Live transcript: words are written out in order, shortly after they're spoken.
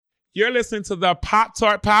You're listening to the Pop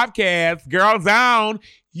Tart Podcast. Girls Down.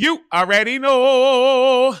 You already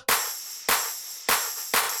know.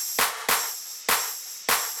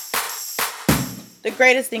 The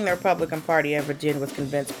greatest thing the Republican Party ever did was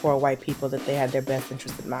convince poor white people that they had their best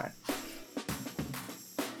interest in mind.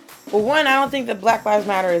 For one, I don't think that Black Lives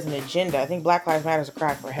Matter is an agenda. I think Black Lives Matter is a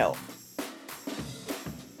cry for help.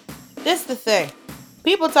 This is the thing.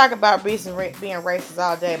 People talk about being racist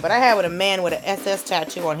all day, but I had with a man with an SS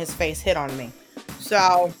tattoo on his face hit on me.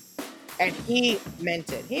 So, and he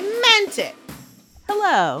meant it. He meant it.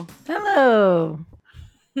 Hello. Hello.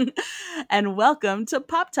 And welcome to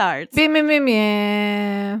Pop Tarts. I'm Emily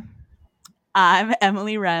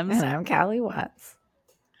Rems. And I'm Callie Watts.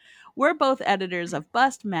 We're both editors of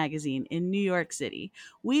Bust Magazine in New York City.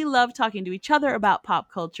 We love talking to each other about pop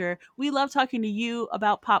culture. We love talking to you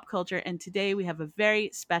about pop culture. And today we have a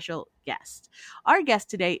very special guest. Our guest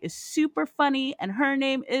today is super funny, and her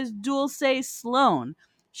name is Dulce Sloan.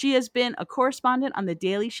 She has been a correspondent on The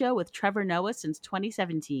Daily Show with Trevor Noah since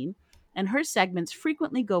 2017, and her segments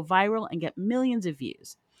frequently go viral and get millions of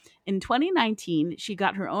views. In 2019, she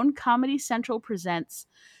got her own Comedy Central Presents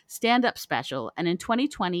stand-up special, and in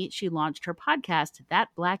 2020, she launched her podcast, That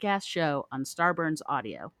Black Ass Show, on Starburns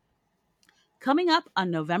Audio. Coming up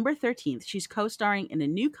on November 13th, she's co-starring in a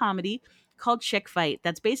new comedy called Chick Fight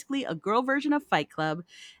that's basically a girl version of Fight Club,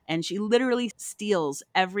 and she literally steals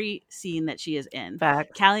every scene that she is in.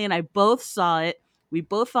 Fact. Callie and I both saw it. We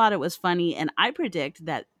both thought it was funny, and I predict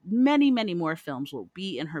that many, many more films will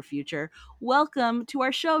be in her future. Welcome to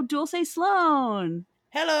our show, Dulce Sloan.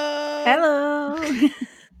 Hello.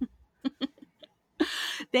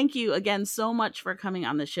 Thank you again so much for coming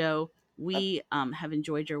on the show. We have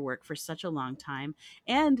enjoyed your work for such a long time.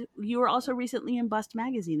 And you were also recently in Bust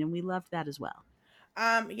Magazine, and we loved that as well.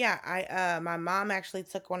 My mom actually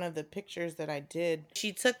took one of the pictures that I did.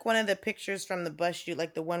 She took one of the pictures from the bus shoot,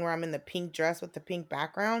 like the one where I'm in the pink dress with the pink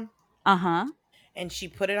background. Uh-huh. And she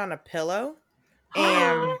put it on a pillow.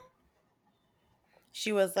 And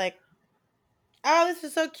she was like, "Oh, this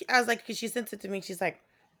is so cute." I was like, because she sent it to me. She's like,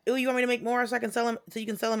 "Ooh, you want me to make more so I can sell them, so you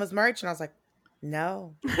can sell them as merch?" And I was like,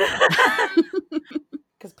 "No."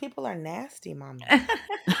 Because people are nasty, mama.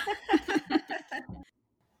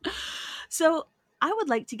 So I would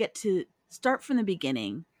like to get to start from the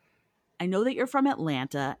beginning. I know that you're from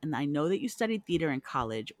Atlanta, and I know that you studied theater in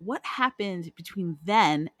college. What happened between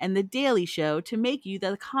then and The Daily Show to make you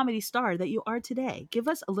the comedy star that you are today? Give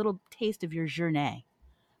us a little taste of your journey.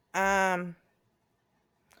 I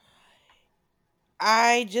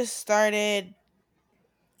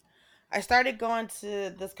started going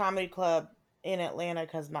to this comedy club in Atlanta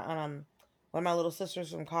because my one of my little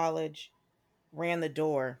sisters from college ran the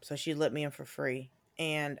door, so she let me in for free.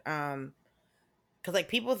 And because like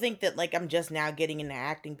people think that like I'm just now getting into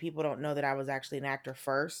acting, people don't know that I was actually an actor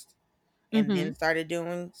first, and then started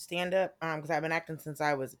doing stand up. Because I've been acting since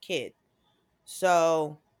I was a kid,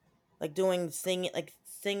 so like doing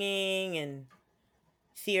singing and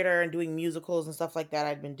theater and doing musicals and stuff like that.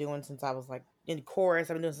 I'd been doing since I was like in chorus.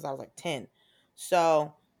 I've been doing since I was like 10.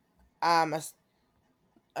 So I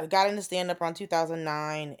got into stand up around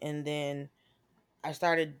 2009, and then I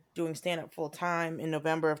started doing stand up full time in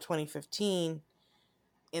November of 2015.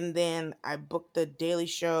 And then I booked the Daily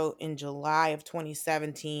Show in July of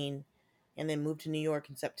 2017, and then moved to New York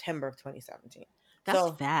in September of 2017.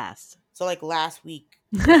 That's fast. So like last week.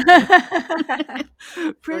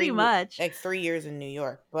 Pretty much. Like 3 years in New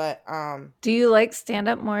York. But do you like stand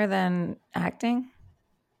up more than acting?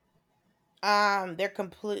 They're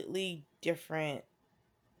completely different.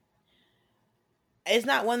 It's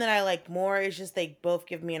not one that I like more. It's just they both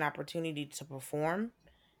give me an opportunity to perform.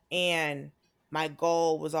 And my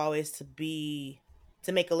goal was always to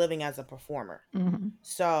make a living as a performer. Mm-hmm.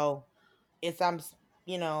 So if I'm,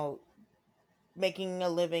 making a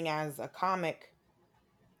living as a comic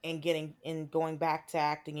and going back to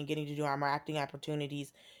acting and getting to do more acting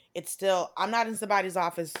opportunities, it's still, I'm not in somebody's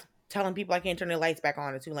office telling people I can't turn their lights back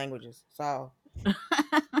on in 2 languages. So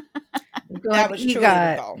that was truly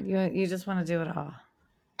the goal. You just want to do it all.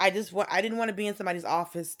 I didn't want to be in somebody's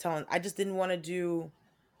office I just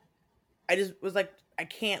was like, I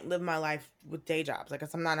can't live my life with day jobs. Like,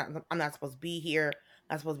 I'm not supposed to be here.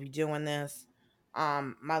 I'm not supposed to be doing this.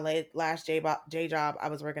 My last day job, I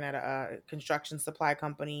was working at a construction supply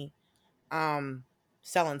company,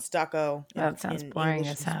 selling stucco. That sounds boring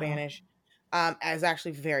English as and hell. Spanish. It's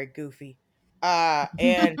actually very goofy.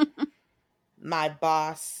 And my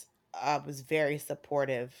boss was very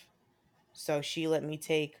supportive, so she let me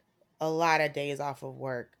take a lot of days off of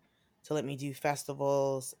work to let me do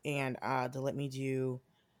festivals and to let me do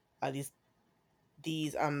these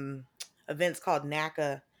these events called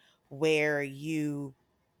NACA, where you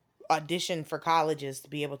audition for colleges to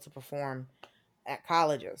be able to perform at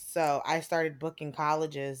colleges. So I started booking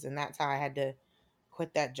colleges, and that's how I had to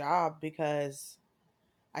quit that job, because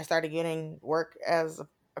I started getting work as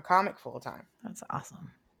a comic full time. That's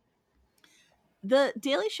awesome. The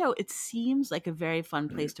Daily Show, it seems like a very fun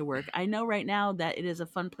place to work. I know right now that it is a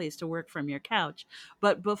fun place to work from your couch,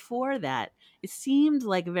 but before that, it seemed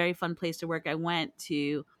like a very fun place to work. I went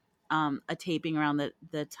to a taping around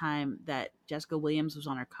the time that Jessica Williams was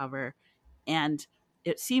on her cover, and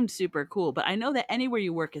it seemed super cool. But I know that anywhere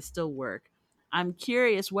you work is still work. I'm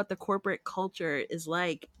curious what the corporate culture is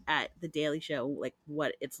like at the Daily Show, like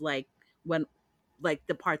what it's like when, like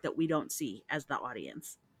the part that we don't see as the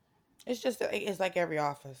audience. It's like every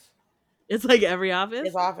office. It's like every office.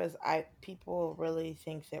 His office, people really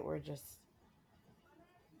think that we're just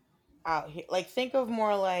out here. Like, think of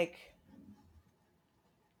more like,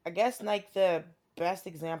 I guess, like the best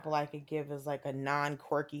example I could give is like a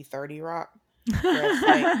non-quirky 30 Rock,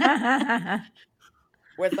 where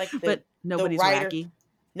it's like But the nobody's writers, wacky.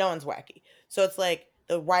 no one's wacky. So it's like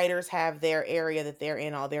the writers have their area that they're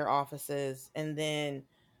in, all their offices, and then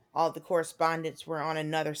all the correspondents were on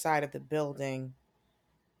another side of the building,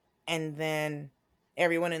 and then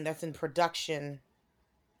everyone that's in production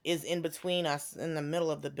is in between us in the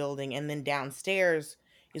middle of the building, and then downstairs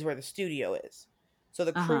is where the studio is. So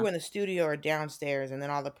the crew in the studio are downstairs, and then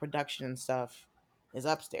all the production and stuff is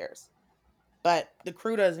upstairs. But the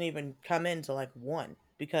crew doesn't even come in till like 1,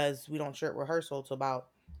 because we don't start rehearsal till about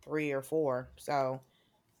 3 or 4. So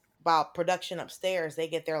about production upstairs, they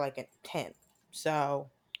get there like at 10. So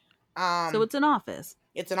it's an office.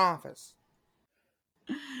 It's an office.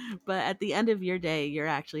 But at the end of your day, you're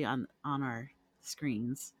actually on our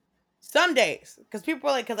screens. Some days, because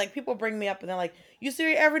people bring me up and they're like, "You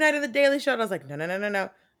see her every night of the Daily Show?" And I was like, "No.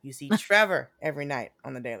 You see Trevor every night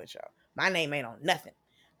on the Daily Show. My name ain't on nothing.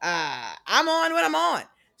 I'm on when I'm on."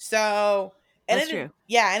 So, and That's true.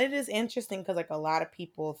 And it is interesting because like a lot of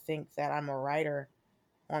people think that I'm a writer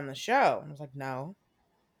on the show. I was like, no,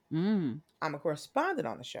 I'm a correspondent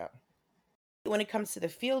on the show. When it comes to the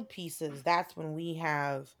field pieces, that's when we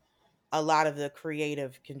have a lot of the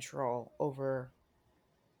creative control over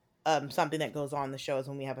something that goes on the shows,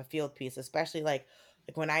 when we have a field piece, especially like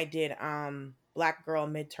when I did Black Girl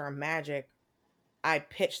Midterm Magic. I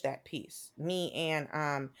pitched that piece. Me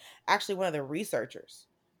and actually one of the researchers.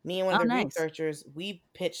 Researchers, we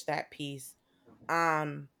pitched that piece.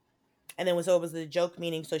 And then it was the joke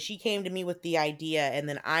meeting. So she came to me with the idea, and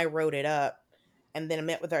then I wrote it up, and then I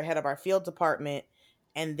met with our head of our field department,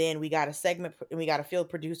 and then we got a field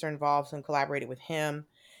producer involved and collaborated with him.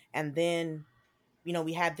 And then,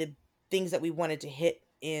 we had the things that we wanted to hit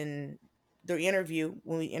in the interview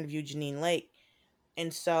when we interviewed Janine Lake.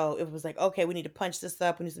 And so it was like, okay, we need to punch this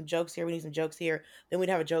up. We need some jokes here. We need some jokes here. Then we'd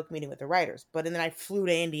have a joke meeting with the writers. But then I flew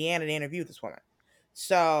to Indiana to interview this woman.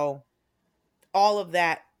 So all of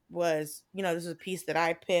that was, this is a piece that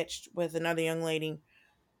I pitched with another young lady.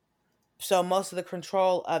 So most of the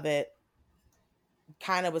control of it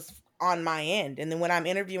kind of was on my end. And then when I'm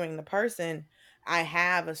interviewing the person, I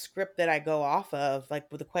have a script that I go off of, like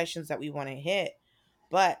with the questions that we want to hit.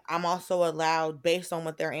 But I'm also allowed, based on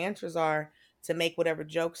what their answers are, to make whatever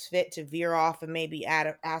jokes fit, to veer off and maybe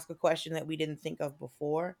ask a question that we didn't think of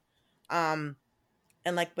before. And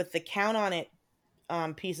like with the Count on It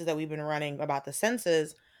pieces that we've been running about the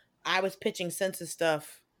census, I was pitching census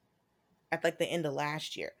stuff at like the end of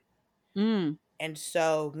last year. And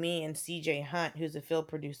so me and CJ Hunt, who's a field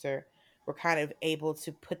producer, were kind of able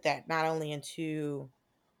to put that not only into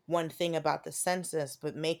one thing about the census,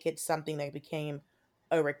 but make it something that became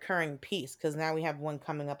a recurring piece, because now we have one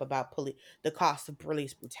coming up about the cost of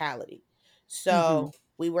police brutality. So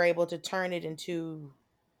we were able to turn it into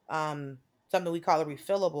something we call a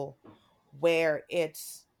refillable, where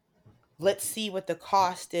it's, let's see what the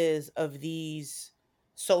cost is of these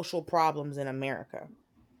social problems in America.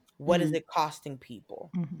 What is it costing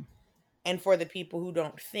people? And for the people who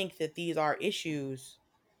don't think that these are issues,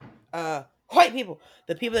 white people,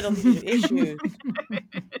 the people that don't think these are issues.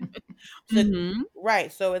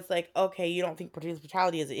 Right. So it's like, okay, you don't think police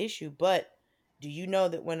brutality is an issue, but do you know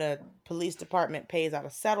that when a police department pays out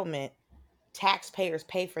a settlement, taxpayers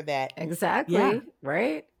pay for that? Exactly. Yeah.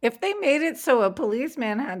 Right. If they made it so a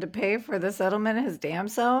policeman had to pay for the settlement his damn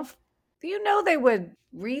self, they would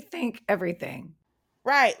rethink everything.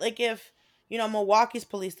 Right. Like if, Milwaukee's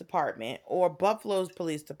police department or Buffalo's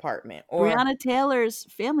police department or Breonna Taylor's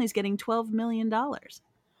family's getting $12 million.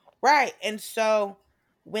 Right. And so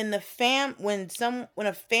when a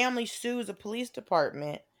family sues a police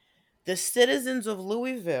department, The citizens of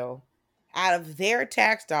Louisville, out of their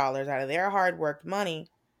tax dollars, out of their hard-earned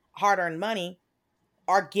money,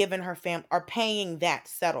 are giving are paying that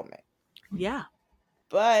settlement. Yeah.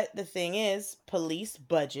 But the thing is, police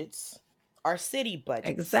budgets are city budgets.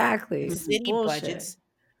 Exactly. And Mhm. city Bullshit. budgets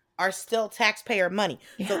are still taxpayer money.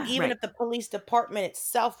 So Yeah. even Right. if the police department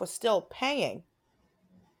itself was still paying,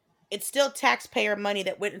 it's still taxpayer money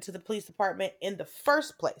that went into the police department in the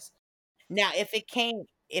first place. Now, if it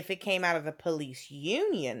came out of the police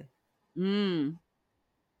union, Mm.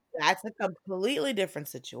 that's a completely different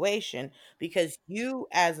situation because you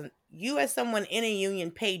as someone in a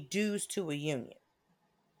union pay dues to a union.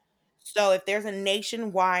 So if there's a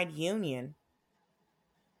nationwide union,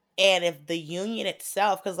 and if the union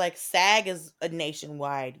itself, because like SAG is a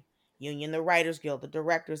nationwide union, the Writers Guild, the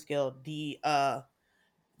Directors Guild, the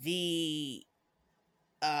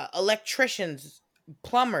electricians,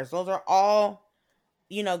 plumbers, those are all,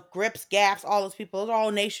 grips, gaps, all those people, those are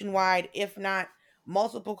all nationwide, if not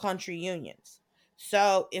multiple country unions.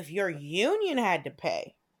 So if your union had to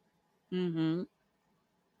pay, Mm-hmm.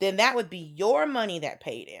 then that would be your money that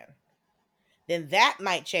paid in. Then that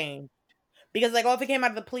might change. Because like, if it came out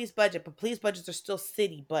of the police budget, but police budgets are still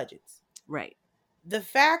city budgets. Right. The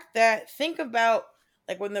fact that, think about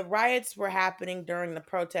like when the riots were happening during the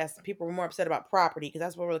protests, people were more upset about property because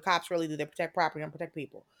that's what the cops really do. They protect property and protect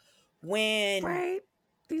people. Right.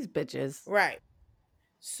 These bitches. Right.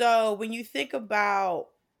 So when you think about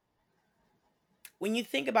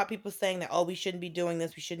people saying that, oh, we shouldn't be doing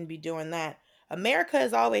this, we shouldn't be doing that, America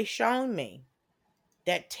has always shown me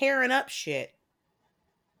that tearing up shit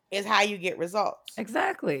is how you get results.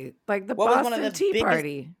 Exactly. Like the What was one Boston of the Tea biggest-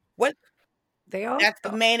 Party. What? They all That's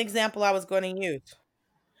the main example I was going to use.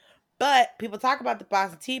 But people talk about the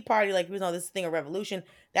Boston Tea Party like, this thing of revolution.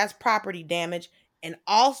 That's property damage. And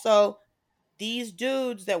also, these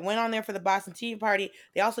dudes that went on there for the Boston Tea Party,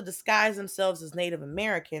 they also disguised themselves as Native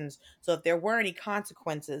Americans. So if there were any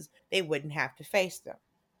consequences, they wouldn't have to face them.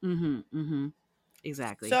 Mm-hmm. Mm-hmm.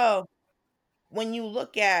 Exactly. So when you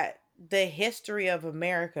look at the history of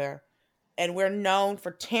America, and we're known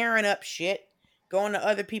for tearing up shit, going to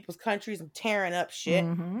other people's countries and tearing up shit.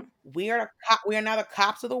 Mhm. We are now the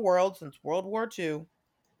cops of the world since World War II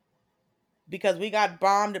because we got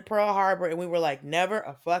bombed at Pearl Harbor and we were like, never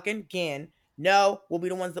a fucking again. No, we'll be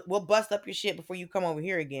the ones that will bust up your shit before you come over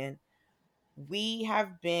here again. We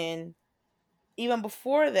have been, even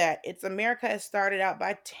before that, America has started out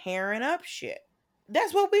by tearing up shit.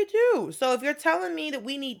 That's what we do. So if you're telling me that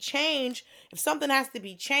we need change, if something has to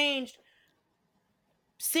be changed,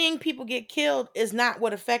 seeing people get killed is not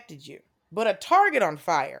what affected you, but a target on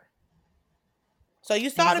fire. So you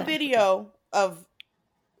saw the video of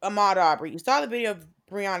Ahmaud Arbery. You saw the video of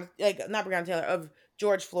not Breonna Taylor, of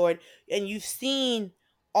George Floyd, and you've seen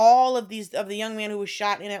all of the young man who was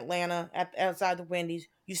shot in Atlanta outside the Wendy's.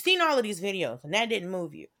 You've seen all of these videos, and that didn't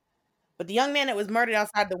move you. But the young man that was murdered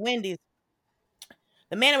outside the Wendy's,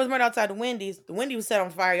 the Wendy's was set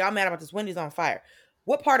on fire. Y'all mad about this Wendy's on fire.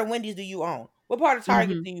 What part of Wendy's do you own? What part of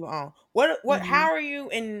Target do you own? How are you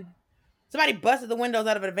in? Somebody busted the windows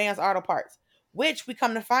out of Advanced Auto Parts, which we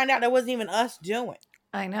come to find out that wasn't even us doing.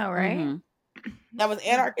 I know, right? Mm-hmm. That was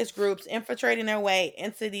anarchist groups infiltrating their way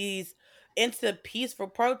into peaceful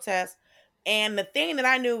protests. And the thing that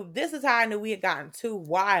I knew, this is how I knew we had gotten too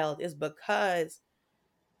wild, is because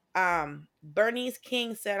Bernice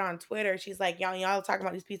King said on Twitter, she's like, y'all talking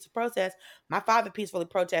about these peaceful protests. My father peacefully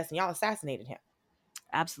protested and y'all assassinated him.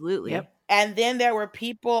 Absolutely. Yep. And then there were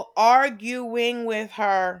people arguing with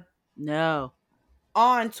her No.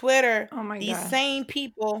 on Twitter. Oh my These God. same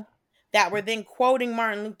people that were then quoting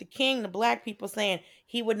Martin Luther King, the black people, saying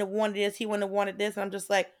he wouldn't have wanted this, he wouldn't have wanted this. And I'm just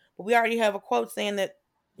like, but we already have a quote saying that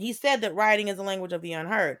he said that rioting is the language of the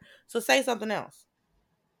unheard. So say something else.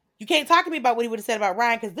 You can't talk to me about what he would have said about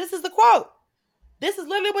Ryan because this is the quote. This is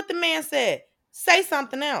literally what the man said. Say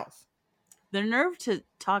something else. The nerve to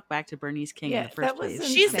talk back to Bernice King in the first that was place.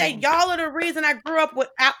 She insane. said, y'all are the reason I grew up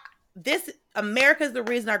without this. America's the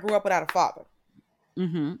reason I grew up without a father.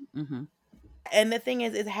 Mm-hmm. Mm-hmm. And the thing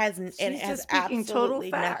is, it has She's just speaking total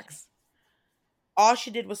facts. All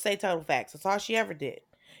she did was say total facts. That's all she ever did.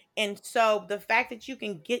 And so the fact that you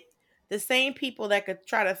can get the same people that could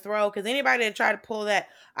try to throw, because anybody that try to pull that,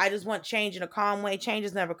 I just want change in a calm way, change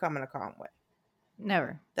is never come in a calm way.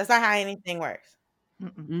 Never. That's not how anything works.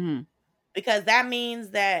 Mm-mm. Mm-hmm. Because that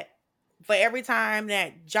means that for every time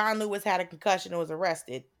that John Lewis had a concussion and was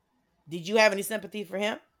arrested, did you have any sympathy for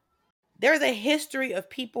him? There's a history of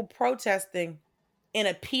people protesting in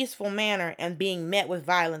a peaceful manner and being met with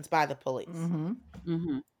violence by the police. Mm-hmm.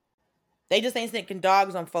 Mm-hmm. They just ain't sticking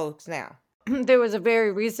dogs on folks now. There was a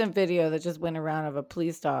very recent video that just went around of a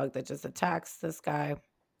police dog that just attacks this guy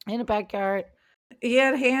in a backyard. He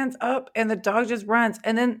had hands up and the dog just runs.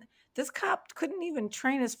 And then this cop couldn't even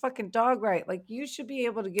train his fucking dog right. Like, you should be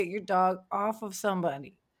able to get your dog off of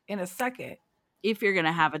somebody in a second. If you're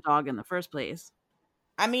gonna have a dog in the first place.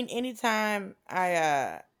 I mean, anytime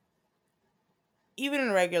I even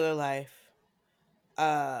in regular life,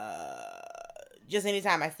 just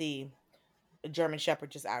anytime I see a German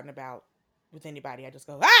Shepherd just out and about with anybody, I just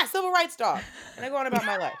go, civil rights dog, and I go on about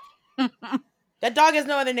my life. That dog has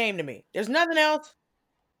no other name to me. There's nothing else.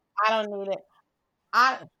 I don't need it.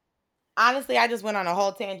 Honestly, I just went on a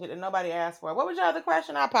whole tangent and nobody asked for it. What was your other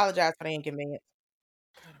question? I apologize for the inconvenience.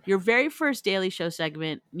 Your very first Daily Show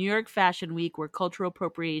segment, New York Fashion Week, where cultural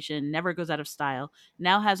appropriation never goes out of style,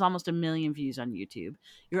 now has almost 1 million views on YouTube.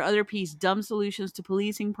 Your other piece, Dumb Solutions to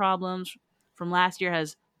Policing Problems, from last year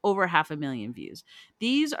has over 500,000 views.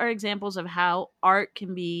 These are examples of how art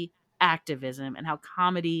can be activism and how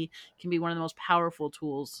comedy can be one of the most powerful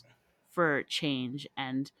tools for change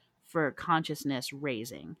and for consciousness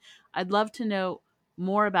raising. I'd love to know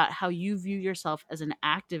more about how you view yourself as an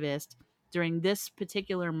activist during this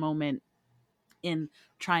particular moment in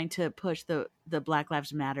trying to push the Black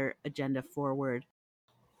Lives Matter agenda forward.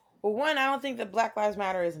 Well, one, I don't think that Black Lives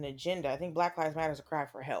Matter is an agenda. I think Black Lives Matter is a cry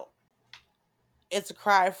for help. It's a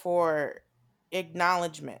cry for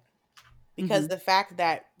acknowledgement. Because the fact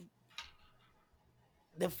that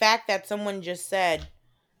someone just said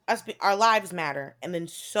our lives matter, and then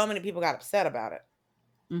so many people got upset about it.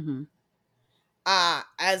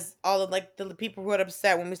 As all of like the people who got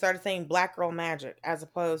upset when we started saying Black Girl Magic as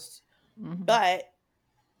opposed but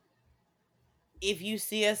if you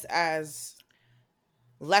see us as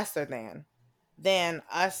lesser than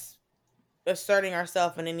us asserting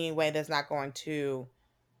ourselves in any way that's not going to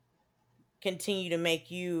continue to make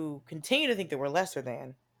you continue to think that we're lesser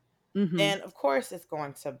than, then of course it's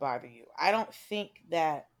going to bother you. I don't think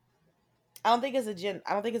it's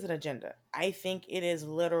an agenda. I think it is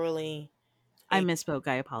literally I misspoke.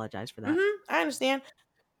 I apologize for that. I understand.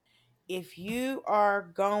 If you are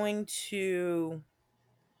going to,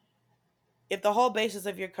 if the whole basis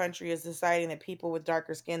of your country is deciding that people with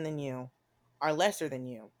darker skin than you are lesser than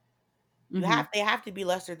you, they have to be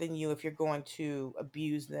lesser than you if you're going to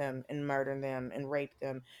abuse them and murder them and rape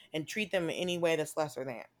them and treat them in any way that's lesser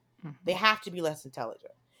than. They have to be less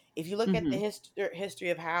intelligent. If you look at the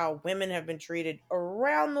history of how women have been treated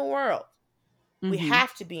around the world, we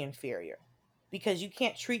have to be inferior because you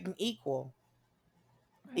can't treat them equal.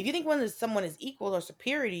 If you think when someone is equal or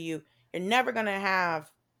superior to you, you're never going to have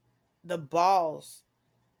the balls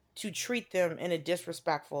to treat them in a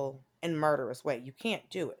disrespectful and murderous way. You can't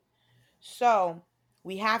do it. So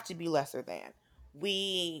we have to be lesser than.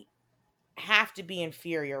 We have to be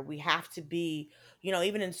inferior. We have to be,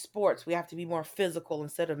 even in sports, we have to be more physical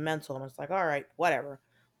instead of mental. And it's like, all right, whatever.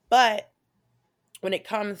 But when it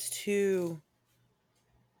comes to,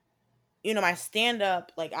 my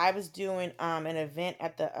stand-up, like I was doing an event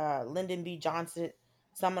at the Lyndon B. Johnson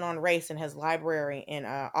Summit on Race in his library in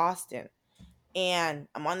Austin. And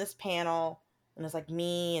I'm on this panel, and it's like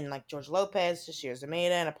me and like George Lopez, Shashir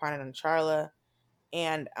Zameda, and Aparna Nancharla.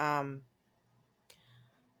 And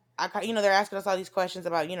they're asking us all these questions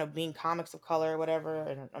about, being comics of color or whatever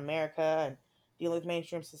in America and dealing with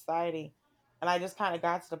mainstream society. And I just kind of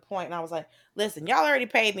got to the point and I was like, listen, y'all already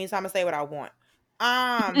paid me, so I'm going to say what I want.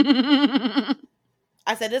 I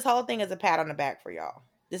said, this whole thing is a pat on the back for y'all.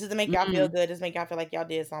 This is to make y'all feel good. This make y'all feel like y'all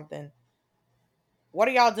did something. What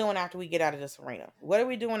are y'all doing after we get out of this arena? What are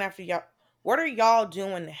we doing after y'all? What are y'all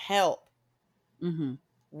doing to help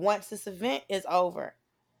once this event is over?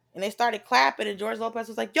 And they started clapping, and George Lopez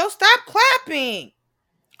was like, yo, stop clapping.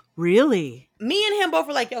 Really? Me and him both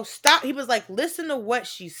were like, yo, stop. He was like, listen to what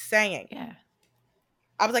she's saying. Yeah.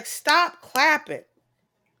 I was like, stop clapping.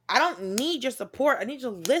 I don't need your support. I need you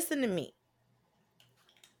to listen to me.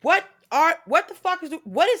 What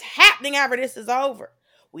is happening after this is over?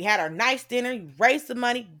 We had our nice dinner. You raised some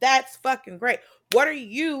money. That's fucking great. What are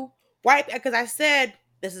you, right? Because I said,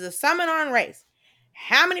 this is a summit on race.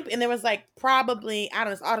 How many, and there was like probably, I don't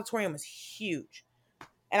know, this auditorium was huge.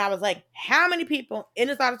 And I was like, how many people in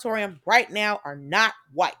this auditorium right now are not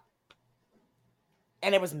white?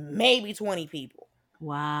 And it was maybe 20 people.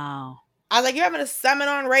 Wow. I was like, you're having a summit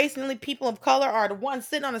on race and only people of color are the ones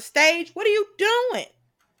sitting on the stage? What are you doing?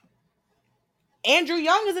 Andrew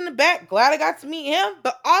Young is in the back. Glad I got to meet him.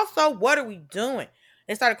 But also, what are we doing?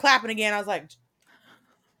 They started clapping again. I was like,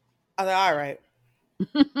 all right.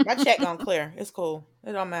 My check gonna clear. It's cool.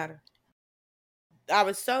 It don't matter. I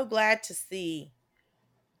was so glad to see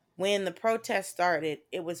when the protest started,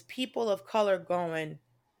 it was people of color going,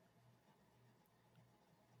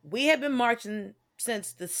 we have been marching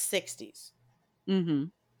since the 60s. Mm-hmm.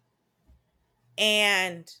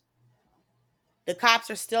 And the cops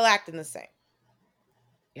are still acting the same.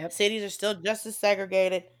 Yep. Cities are still just as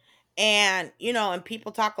segregated. And, and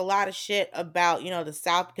people talk a lot of shit about, the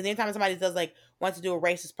South, because anytime somebody does wants to do a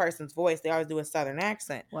racist person's voice, they always do a Southern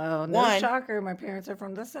accent. Well, no shocker. My parents are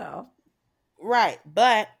from the South. Right.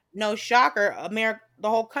 But no shocker, America, the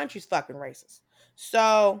whole country's fucking racist.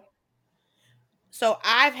 So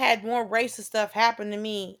I've had more racist stuff happen to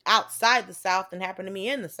me outside the South than happened to me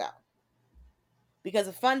in the South. Because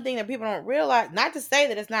the fun thing that people don't realize, not to say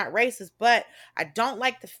that it's not racist, but I don't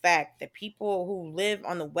like the fact that people who live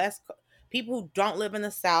on the West Coast, people who don't live in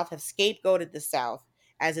the South, have scapegoated the South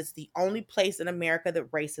as it's the only place in America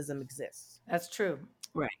that racism exists. That's true.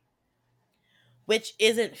 Right. Which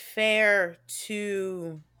isn't fair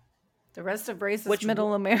to the rest of racist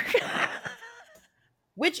middle America.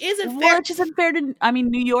 Which isn't fair. Which isn't fair to,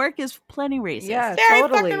 New York is plenty racist. Yeah, very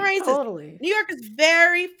totally, fucking racist. Totally. New York is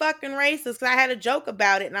very fucking racist. Because I had a joke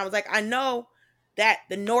about it, and I was like, I know that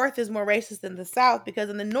the North is more racist than the South, because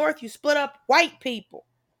in the North you split up white people.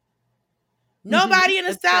 Nobody in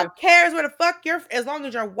the South cares where the fuck you're. As long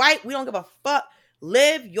as you're white, we don't give a fuck.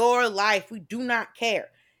 Live your life. We do not care.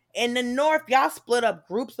 In the North, y'all split up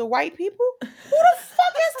groups of white people. Who the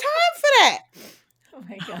fuck has time for that? Oh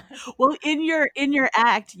my god. Well, in your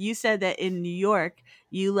act, you said that in New York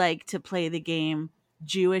you like to play the game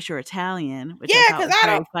Jewish or Italian, which I thought was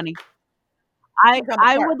very funny.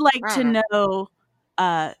 I would like to know,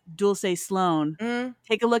 Dulce Sloan,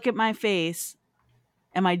 take a look at my face.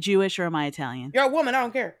 Am I Jewish or am I Italian? You're a woman. I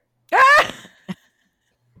don't care.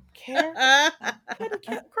 Care? Girl,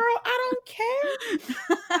 I don't care.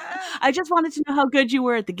 I just wanted to know how good you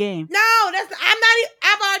were at the game. No,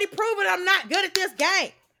 I've already proven I'm not good at this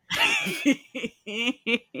game.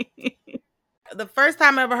 The first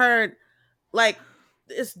time I ever heard,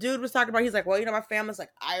 this dude was talking about, he's like, well, my family's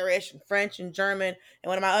Irish and French and German. And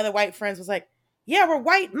one of my other white friends was like, yeah, we're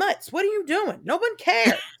white mutts. What are you doing? No one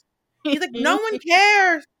cares. He's like, no one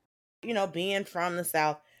cares. Being from the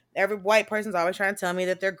South, every white person's always trying to tell me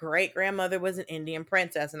that their great grandmother was an Indian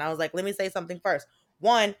princess. And I was like, let me say something first.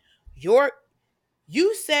 One, your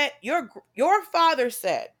father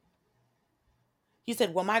said, he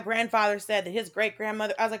said, well, my grandfather said that his great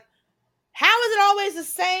grandmother. I was like, how is it always the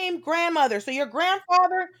same grandmother? So your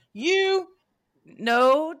grandfather,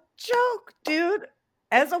 no joke, dude.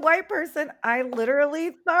 As a white person, I literally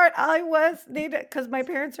thought I was Native, because my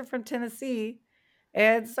parents are from Tennessee.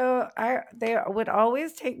 And so they would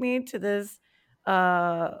always take me to this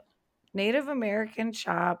Native American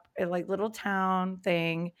shop at little town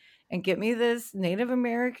thing and get me this Native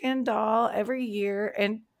American doll every year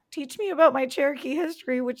and teach me about my Cherokee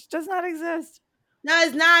history, which does not exist.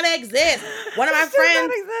 Does not exist. One of my friends does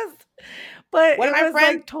not exist. But one of my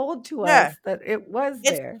friends told to us that it was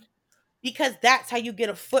there. Because that's how you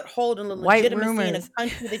get a foothold in the legitimacy in a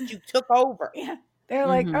country that you took over. Yeah. They're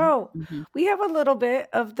like, we have a little bit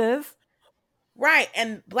of this. Right.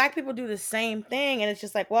 And black people do the same thing. And it's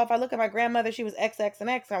just like, well, if I look at my grandmother, she was XX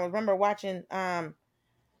and X. I remember watching that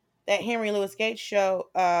Henry Louis Gates show,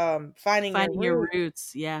 Finding Your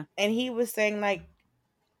Roots. Yeah. And he was saying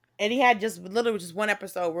and he had literally just one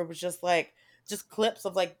episode where it was just clips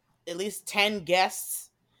of at least 10 guests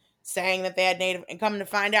saying that they had Native, and coming to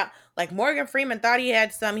find out, Morgan Freeman thought he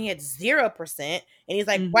had 0%, and he's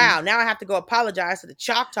like, wow, now I have to go apologize to the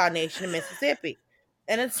Choctaw Nation in Mississippi.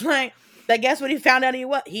 And it's like, I guess what he found out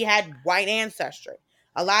he had white ancestry.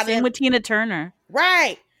 Same with Tina Turner.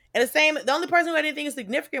 Right. And the only person who had anything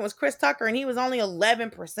significant was Chris Tucker, and he was only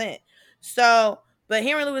 11%. So, but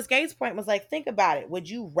Henry Louis Gates' point was think about it. Would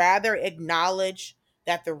you rather acknowledge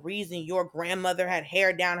that the reason your grandmother had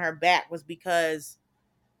hair down her back was because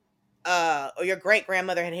or your great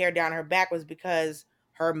grandmother had hair down her back was because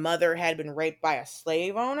her mother had been raped by a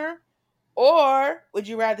slave owner? Or would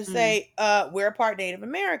you rather say we're a part Native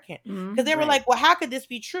American? Because they were like, well, how could this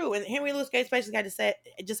be true? And Henry Louis Gates basically had to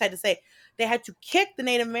say they had to kick the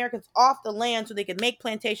Native Americans off the land so they could make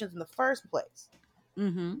plantations in the first place.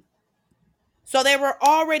 Mm-hmm. So they were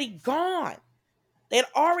already gone. They had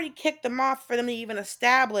already kicked them off for them to even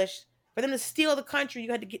establish, for them to steal the country. You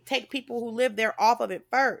had to take people who lived there off of it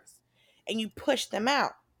first. And you push them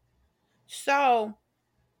out. So,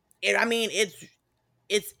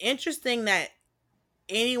 it's interesting that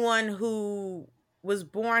anyone who was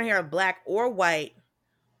born here, black or white,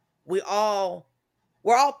 we're all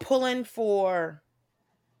pulling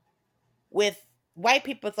with white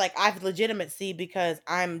people, it's like I have legitimacy because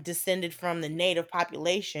I'm descended from the native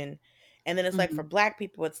population. And then it's like for Mhm. black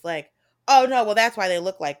people, it's like, oh no, well that's why they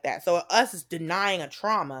look like that. So us is denying a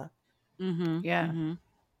trauma. Mhm. Yeah. Mhm.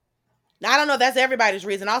 Now, I don't know if that's everybody's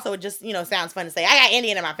reason. Also, it just, sounds fun to say, I got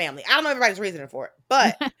Indian in my family. I don't know everybody's reasoning for it.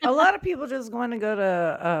 But A lot of people just want to go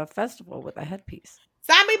to a festival with a headpiece.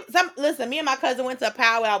 listen, me and my cousin went to a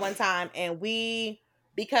powwow one time, and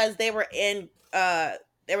because they were in,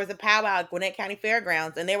 there was a powwow at Gwinnett County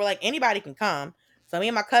Fairgrounds, and they were like, anybody can come. So me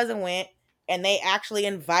and my cousin went, and they actually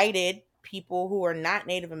invited people who are not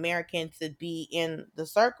Native American to be in the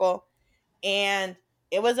circle. And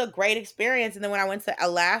it was a great experience. And then when I went to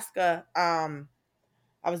Alaska,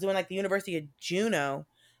 I was doing like the University of Juneau,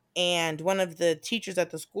 and one of the teachers at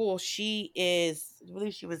the school, I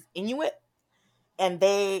believe she was Inuit, and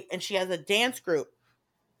she has a dance group,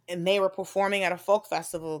 and they were performing at a folk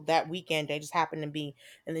festival that weekend. They just happened to be,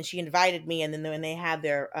 and then she invited me, and then when they had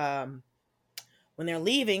their when they're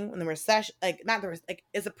leaving, when the recession, like not the like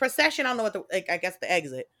it's a procession. I don't know what I guess the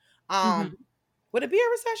exit. Mhm. Would it be a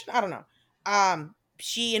recession? I don't know.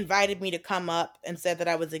 She invited me to come up and said that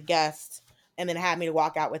I was a guest, and then had me to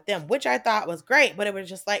walk out with them, which I thought was great. But it was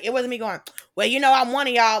just like, it wasn't me going, well, I'm one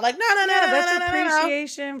of y'all. Like, no, no, no, Yeah, no, that's no, no, no, no.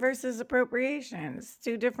 appreciation versus appropriation. It's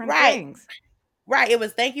two different Right, things. right. It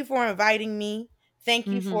was, thank you for inviting me. Thank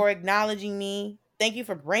you Mhm. for acknowledging me. Thank you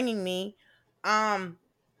for bringing me.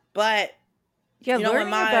 But Yeah, when learning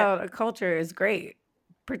my about a culture is great.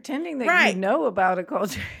 Pretending that you right, know about a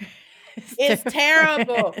culture is it's different.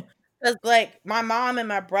 terrible. Because, like, my mom and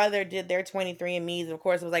my brother did their 23andMe's. And of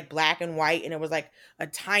course, it was like black and white, and it was like a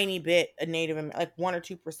tiny bit of like 1 or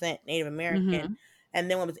 2% Native American. Mhm. And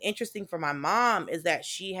then what was interesting for my mom is that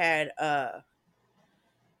she had like,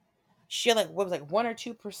 what was like 1 or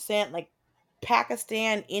 2% like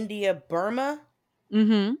Pakistan, India, Burma.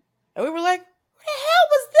 Mhm. And we were like, what the hell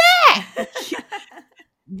was that?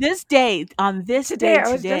 This day, on this Today, day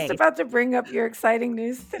I was just today, about to bring up your exciting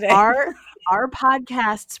news today. our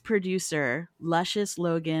podcast's producer, Luscious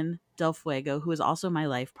Logan Del Fuego, who is also my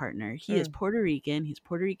life partner, he is Puerto Rican. He's a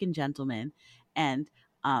Puerto Rican gentleman. And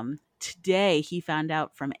today he found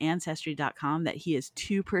out from Ancestry.com that he is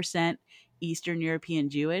 2% Eastern European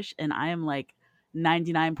Jewish. And I am like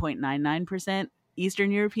 99.99%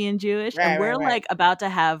 Eastern European Jewish. And Right, we're right, right. like about to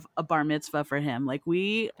have a bar mitzvah for him. Like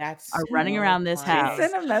we That's are running so around this She funny. house.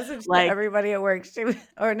 sent a message to Like, everybody at work.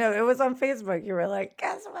 Or no, it was on Facebook. You were like,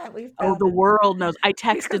 guess what? We oh, found the it. world knows. I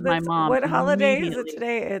Because texted my it's mom what holiday is it immediately.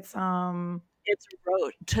 today? It's It's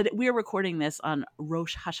Rosh. We are recording this on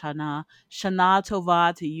Rosh Hashanah. Shana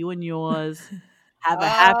Tova to you and yours. Have a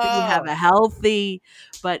happy, have a Oh, healthy.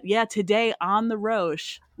 But yeah, today on the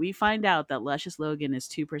Rosh, we find out that Luscious Logan is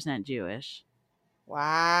 2% Jewish.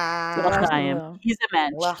 wow. bless the L'chaim. will. He's a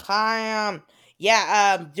mensch. L'chaim.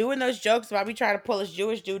 Yeah, doing those jokes about me trying to pull this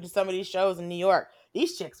Jewish dude to some of these shows in New York.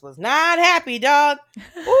 These chicks was not happy, dog.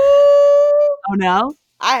 Ooh. Oh no?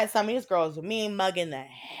 I had some of these girls with me mugging the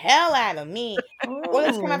hell out of me. Or they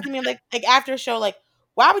just come Ooh. up to me like after a show, like,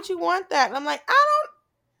 why would you want that? And I'm like,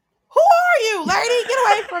 who are you, lady? Get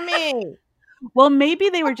away from me. Well, maybe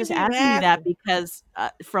they were Fuck is just even asking you that asking? because,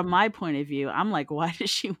 from my point of view, I'm like, why does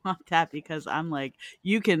she want that? Because I'm like,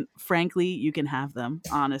 frankly, you can have them,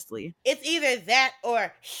 honestly. It's either that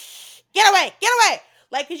or get away, get away.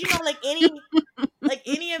 Like, cause like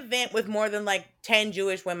any event with more than like 10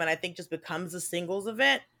 Jewish women, I think just becomes a singles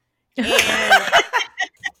event. And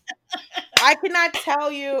I cannot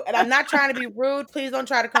tell you, and I'm not trying to be rude, please don't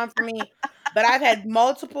try to come for me, but I've had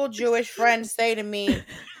multiple Jewish friends say to me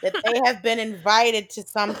that they have been invited to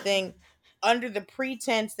something under the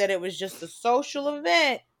pretense that it was just a social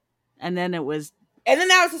event. And then it was, And then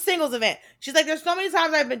now it's a singles event. She's like, there's so many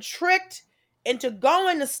times I've been tricked into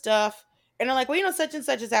going to stuff. And I'm like, well, such and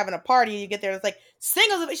such is having a party. You get there, it's like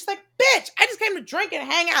singles event. She's like, bitch, I just came to drink and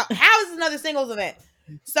hang out. How is this another singles event?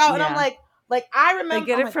 So, and I'm yeah. like, I They remember,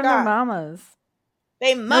 get oh it my from their God, mamas.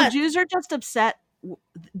 they No, must. Jews are just upset.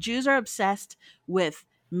 Jews are obsessed with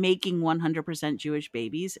making 100% Jewish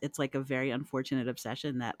babies. It's like a very unfortunate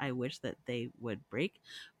obsession that I wish that they would break.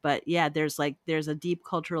 But yeah, there's a deep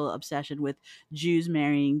cultural obsession with Jews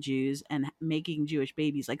marrying Jews and making Jewish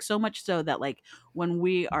babies. Like so much so that like when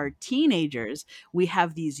we are teenagers, we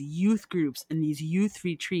have these youth groups and these youth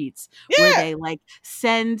retreats where Yeah. they like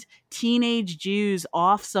send teenage Jews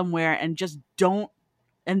off somewhere and just don't,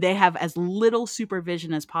 and they have as little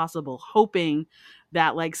supervision as possible, hoping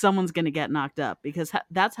that like someone's going to get knocked up, because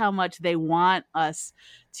that's how much they want us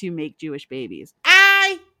to make Jewish babies.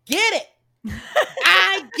 I get it.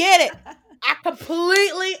 I get it. I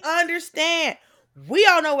completely understand. We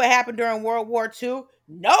all know what happened during World War II.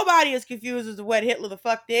 Nobody is confused as to what Hitler the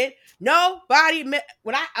fuck did. Nobody.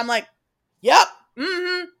 I'm like, yep,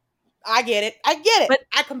 I get it. But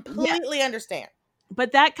I completely understand.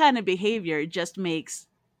 But that kind of behavior just makes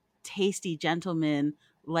tasty gentlemen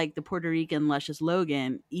like the Puerto Rican luscious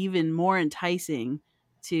Logan even more enticing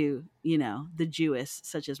to, the Jewess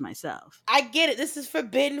such as myself. I get it. This is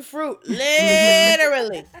forbidden fruit.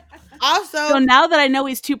 Literally. Also, so now that I know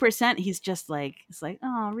he's 2%, he's just like, it's like,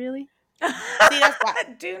 oh, really? See, that's why.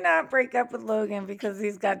 Do not break up with Logan because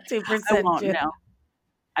he's got 2%. I won't, no.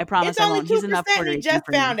 I promise It's I only won't. He's enough 2%. Puerto He Rican just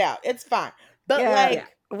for me. found out. It's fine. But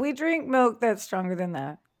we drink milk that's stronger than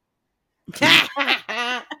that.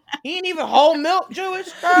 He ain't even whole milk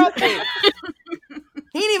Jewish, girl.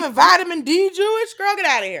 He ain't even vitamin D Jewish, girl. Get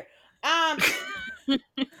out of here.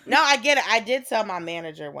 No, I get it. I did tell my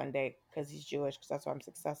manager one day because he's Jewish, because that's why I'm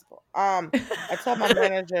successful. I told my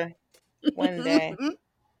manager one day.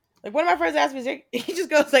 Like, one of my friends asked me, he just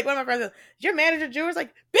goes like, one of my friends goes, is your manager Jewish?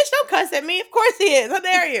 Like, bitch, don't cuss at me. Of course he is. How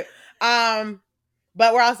dare you?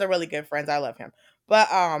 But we're also really good friends. I love him. But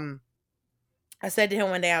I said to him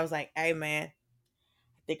one day, I was like, hey man, I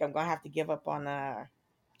think I'm gonna have to give up on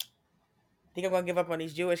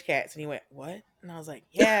these Jewish cats. And he went, what? And I was like,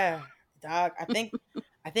 yeah, dog, I think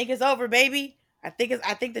it's over, baby. I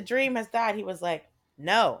think the dream has died. He was like,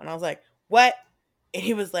 no. And I was like, what? And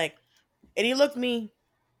he was like, and he looked me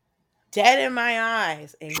dead in my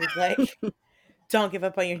eyes and he was like, don't give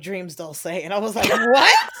up on your dreams, Dulce. And I was like,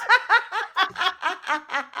 what?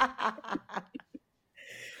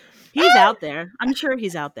 He's out there. I'm sure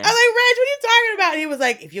he's out there. I was like, Reg, what are you talking about? And he was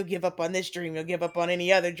like, if you'll give up on this dream, you'll give up on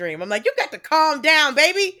any other dream. I'm like, you got to calm down,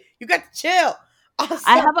 baby. You got to chill. Also,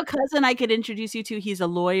 I have a cousin I could introduce you to. He's a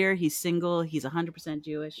lawyer. He's single. He's 100%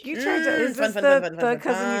 Jewish. You tried to, is this the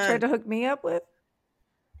cousin you tried to hook me up with?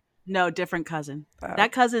 No, different cousin. Oh.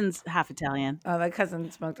 That cousin's half Italian. Oh, that cousin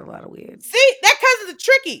smoked a lot of weed. See, that cousin's a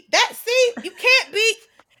tricky. You can't beat.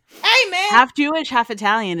 Hey, man. Half Jewish, half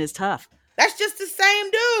Italian is tough. That's just the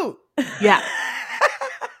same dude. Yeah.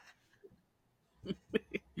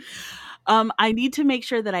 I need to make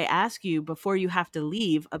sure that I ask you before you have to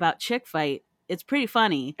leave about Chick Fight. It's pretty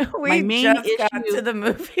funny. We got to the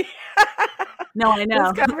movie. No, I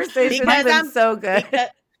know. This conversation has been so good.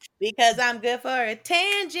 Because I'm good for a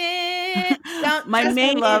tangent. My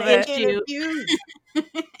main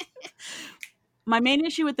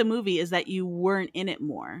issue with the movie is that you weren't in it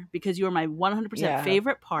more because you were my 100%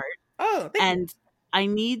 favorite part. Oh, and I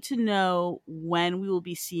need to know when we will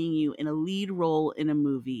be seeing you in a lead role in a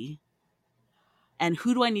movie. And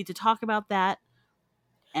who do I need to talk about that?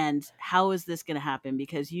 And how is this going to happen?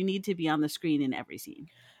 Because you need to be on the screen in every scene.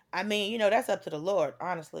 I mean, that's up to the Lord,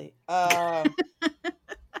 honestly. I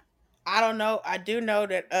don't know. I do know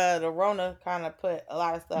that the Rona kind of put a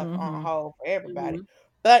lot of stuff on hold for everybody.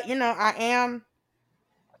 But, I am,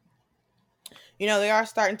 they are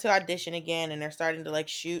starting to audition again and they're starting to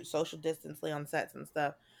shoot social distancing on sets and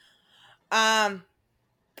stuff. I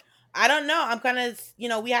don't know. I'm kind of,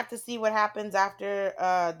 we have to see what happens after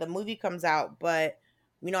the movie comes out. But,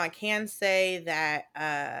 I can say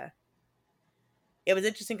that it was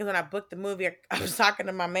interesting because when I booked the movie, I was talking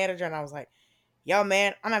to my manager and I was like, yo,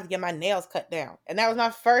 man, I'm going to have to get my nails cut down. And that was my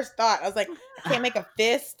first thought. I was like, I can't make a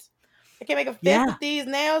fist. I can't make a fist with these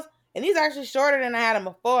nails. And these are actually shorter than I had them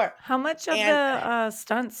before. How much of the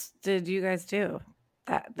stunts did you guys do?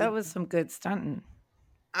 That was some good stunting.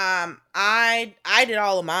 I did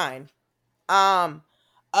all of mine. You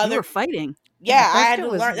were fighting. Yeah, I had to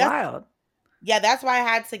learn. That's wild. Yeah, that's why I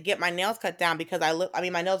had to get my nails cut down because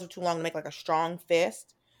my nails were too long to make a strong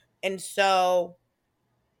fist. And so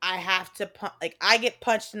I have to I get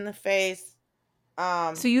punched in the face.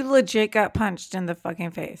 So you legit got punched in the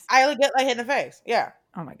fucking face? I legit hit in the face. Yeah.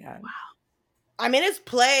 Oh my God. Wow. I mean, it's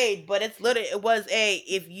played, but it's literally,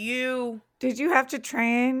 if you... Did you have to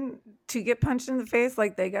train to get punched in the face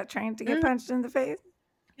like they got trained to get punched in the face?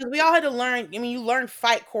 Because we all had to learn, you learn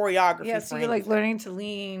fight choreography. Yeah, so you're learning to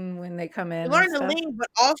lean when they come in. You learn to lean, but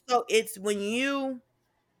also it's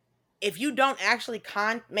if you don't actually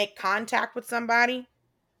make contact with somebody,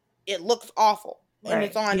 it looks awful. Right. And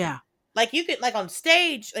it's on, you could, on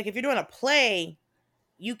stage, if you're doing a play,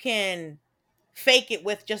 you can fake it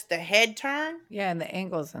with just the head turn. Yeah, and the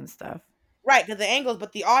angles and stuff. Right, because the angles,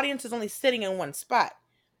 but the audience is only sitting in one spot.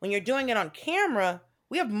 When you're doing it on camera,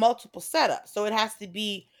 we have multiple setups. So it has to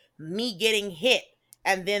be me getting hit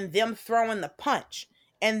and then them throwing the punch.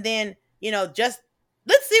 And then, just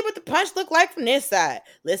let's see what the punch look like from this side.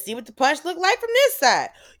 Let's see what the punch look like from this side.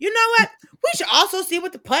 You know what? We should also see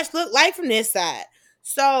what the punch look like from this side.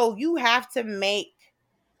 So you have to make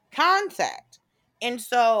contact. And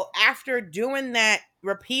so after doing that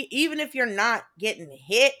repeat, even if you're not getting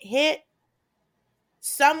hit,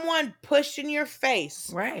 someone pushed in your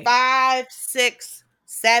face Right. 5, 6,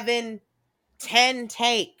 7, 10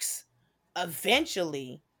 takes,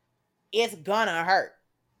 eventually it's gonna hurt.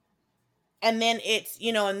 And then it's,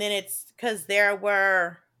 because there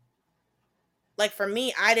were, like, for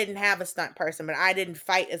me, I didn't have a stunt person, but I didn't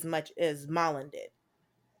fight as much as Mullen did.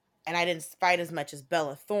 And I didn't fight as much as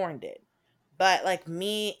Bella Thorne did. But like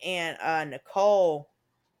me and Nicole,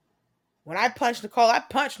 when I punched Nicole, I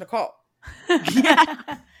punched Nicole.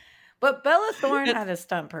 But Bella Thorne had a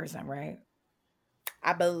stunt person, right?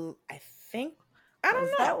 I think, I don't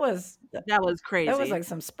know. That was crazy. That was like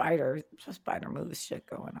some spider moves shit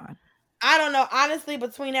going on. I don't know. Honestly,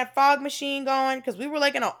 between that fog machine going, because we were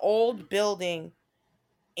like in an old building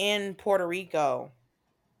in Puerto Rico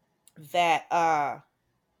that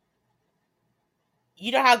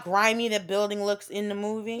you know how grimy the building looks in the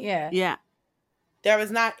movie? Yeah. There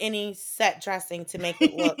was not any set dressing to make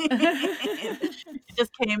it look. It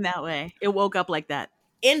just came that way. It woke up like that.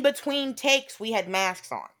 In between takes, we had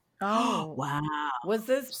masks on. Oh, wow. Was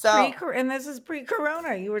this So- and this is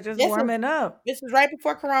pre-corona? You were just This warming up. This was right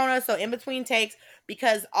before Corona, so in between takes,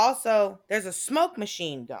 because also there's a smoke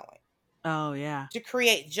machine going Oh, yeah. to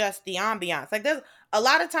create just the ambiance. Like, there's a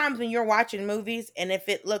lot of times when you're watching movies, and if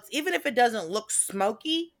it looks, even if it doesn't look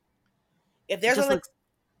smoky, if there's It just a looks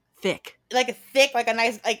thick. like a thick, like a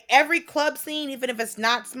nice, like every club scene, even if it's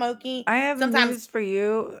not smoky, I have sometimes- news for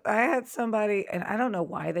you. I had somebody, and I don't know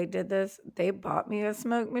why they did this. They bought me a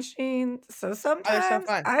smoke machine. So sometimes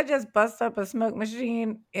fun. I just bust up a smoke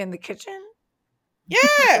machine in the kitchen.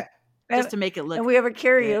 yeah, Just to make it look. And we have a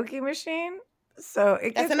karaoke machine. So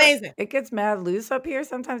it That's gets amazing. It gets mad loose up here.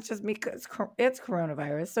 Sometimes just me, because it's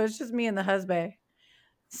coronavirus. So it's just me and the husband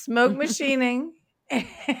smoke machining and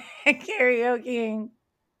karaokeing.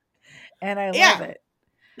 And I Yeah. love it.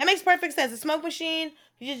 that makes perfect sense. The smoke machine,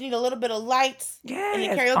 you just need a little bit of lights. Yeah, And the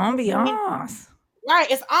it's karaoke machine- ambiance. Right,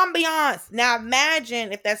 it's ambiance. Now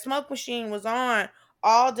imagine if that smoke machine was on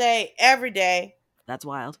all day, every day That's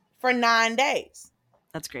wild. for 9 days.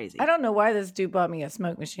 That's crazy. I don't know why this dude bought me a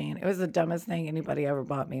smoke machine. It was the dumbest thing anybody ever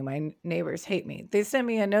bought me. My neighbors hate me. They sent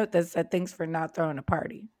me a note that said, "Thanks for not throwing a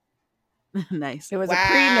party." Nice. It was Wow. a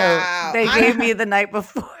pre-note they gave me the night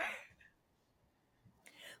before.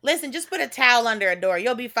 Listen, just put a towel under a door.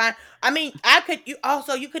 You'll be fine. I mean, you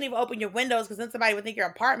couldn't even open your windows because then somebody would think your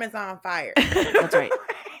apartment's on fire. That's right.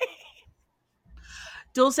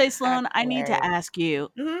 Dulce Sloan, I need to hilarious. ask you,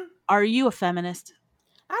 hmm are you a feminist?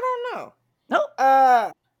 I don't know. Nope.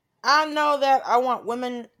 I know that I want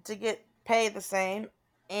women to get paid the same,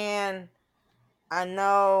 and I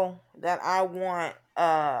know that I want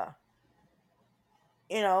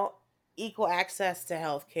equal access to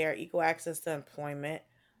healthcare, equal access to employment.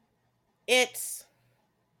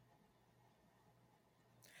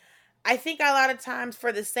 I think a lot of times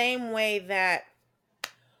for the same way that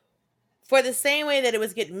it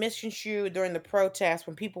was getting misconstrued during the protests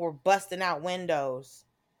when people were busting out windows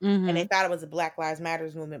Mhm. and they thought it was a Black Lives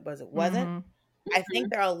Matters movement, but it wasn't. Mhm. I think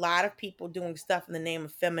there are a lot of people doing stuff in the name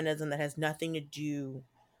of feminism that has nothing to do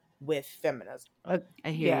with feminism. I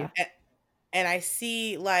hear you. And I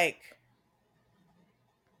see like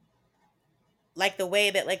the way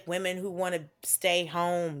that like women who want to stay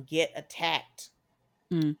home get attacked.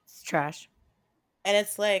 It's trash. And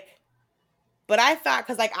it's like, but I thought,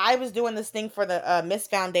 because like I was doing this thing for the Miss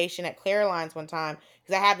Foundation at Clear Lines one time,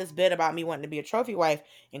 because I had this bit about me wanting to be a trophy wife,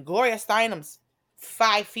 and Gloria Steinem's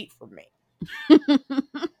 5 feet from me.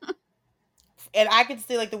 And I could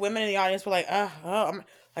see like the women in the audience were like, I'm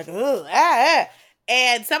like,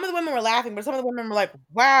 and some of the women were laughing, but some of the women were like,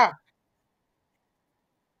 wow.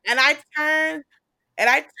 And I turned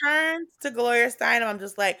to Gloria Steinem. I'm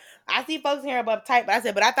just like, I see folks here above tight, but I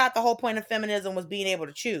said, but I thought the whole point of feminism was being able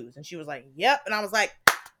to choose. And she was like, yep. And I was like,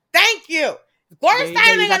 thank you. If Gloria There you go,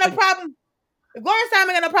 Steinem you ain't got got no problem. If Gloria Steinem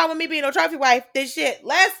ain't got no problem with me being a trophy wife, then shit,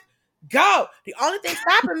 let's go. The only thing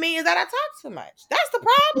stopping me is that I talk too much. That's the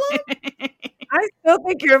problem. I still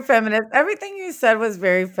think you're a feminist. Everything you said was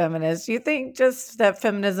very feminist. You think just that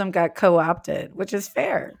feminism got co-opted, which is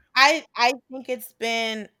fair. I think it's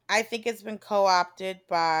been co-opted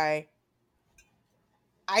by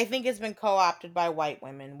white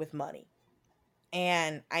women with money.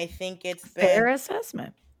 And I think it's Fair been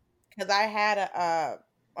assessment. because I had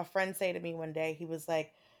a friend say to me one day, he said,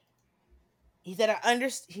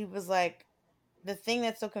 he was like, the thing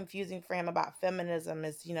that's so confusing for him about feminism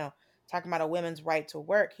is, talking about a women's right to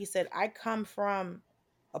work. He said, I come from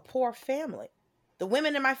a poor family. The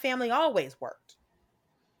women in my family always worked.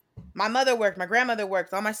 My mother worked, my grandmother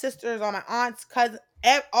worked, all my sisters, all my aunts, cousins,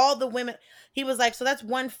 all the women. He was like, so that's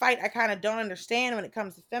one fight I kind of don't understand when it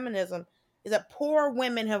comes to feminism, is that poor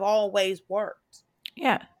women have always worked.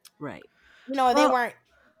 Yeah. Right. You know, they Well- weren't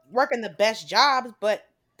working the best jobs, but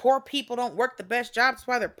poor people don't work the best jobs. That's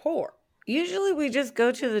why they're poor. Usually we just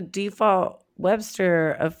go to the default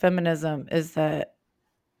Webster of feminism is that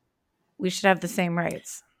we should have the same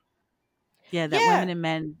rights. Yeah, that Yeah. women and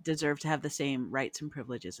men deserve to have the same rights and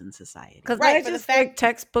privileges in society. Because Right, I for the just fact- like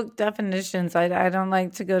textbook definitions. I don't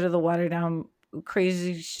like to go to the watered down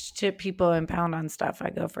crazy shit people and pound on stuff. I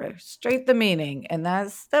go for straight the meaning, and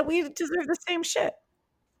that's that we deserve the same shit.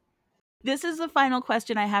 This is the final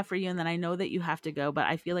question I have for you, and then I know that you have to go, but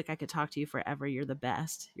I feel like I could talk to you forever. You're the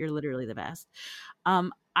best. You're literally the best.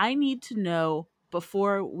 I need to know,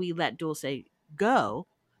 before we let Dulce go,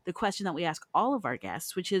 the question that we ask all of our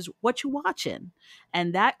guests, which is, what you watching?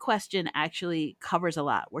 And that question actually covers a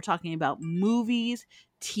lot. We're talking about movies,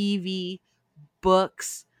 TV,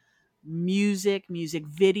 books, music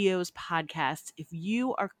videos, podcasts. If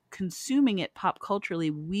you are consuming it pop culturally,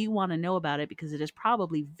 we want to know about it because it is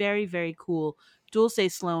probably very, very cool. Dulce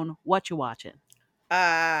Sloan, what you watching?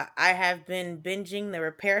 I have been binging The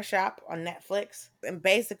Repair Shop on Netflix, and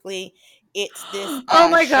basically, it's this Oh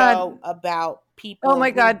my God. show about people. Oh my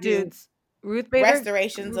who God, do dudes! Ruth Bader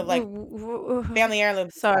restorations of like family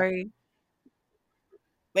heirlooms. Sorry,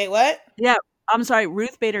 Wait, what? Yeah, I'm sorry.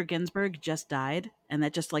 Ruth Bader Ginsburg just died, and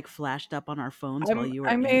that just like flashed up on our phones while you were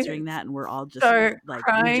I may answering that, and we're all just start like, we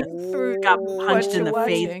crying just through got What punched in you the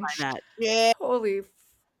face watching. by that. Yeah. Holy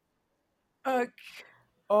fuck!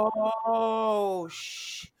 Oh,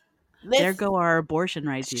 There Listen, go our abortion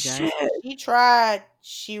rights, you guys. Shit, she tried.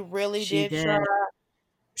 She really She did try. did.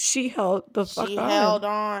 she held the fuck She on. held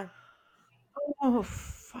on. Oh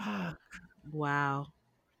fuck! Wow.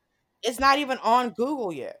 It's not even on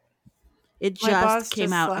Google yet. It My boss just came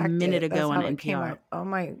just out a slacked minute it. ago That's on how it came NPR. up. Oh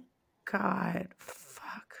my God!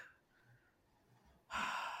 Fuck!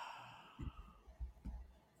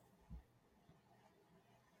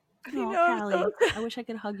 I Oh, know. I'm Callie, so I wish I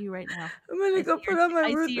could hug you right now. I'm gonna I go see put your- on my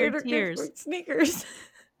I Ruth see your Bader tears. Ginsburg sneakers.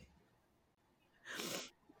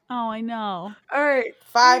 Oh, I know. All right,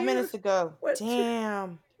 5 you- minutes ago. what-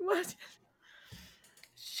 Damn. What?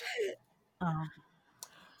 Shit. Oh,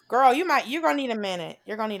 Girl, you're gonna need a minute.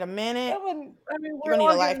 You're gonna need a minute. That one, I mean, we're gonna need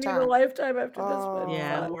all a gonna need a lifetime. lifetime after this one.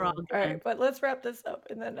 yeah, Oh. we're all All gonna. right, but let's wrap this up,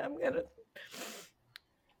 and then I'm gonna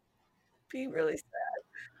be really sad.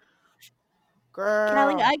 Girl.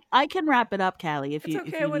 Callie, I can wrap it up, Callie, if It's you okay.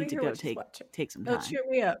 if I you want need to to hear go what she's take watching. some It'll time. cheer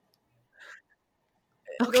me up.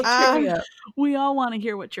 Okay. It'll cheer me up. We all want to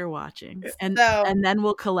hear what you're watching, and So- then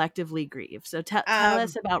we'll collectively grieve. So tell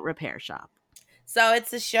us about Repair Shop. So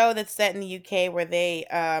it's a show that's set in the UK where they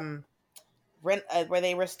where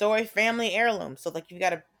they restore family heirlooms. So like you've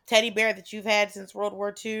got a teddy bear that you've had since World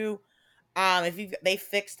War II. They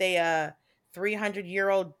fixed a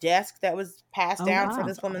 300-year-old desk that was passed Oh, down wow. from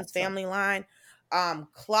this woman's Awesome. family line.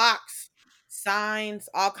 Clocks, signs,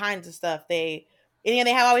 all kinds of stuff. They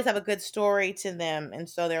always have a good story to them, and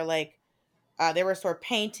so they're like they restore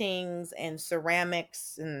paintings and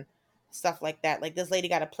ceramics and stuff like that. Like this lady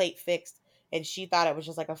got a plate fixed, and she thought it was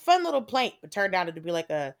just like a fun little plate, but turned out to be like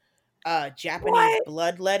a Japanese What?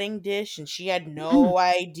 bloodletting dish, and she had no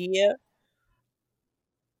idea.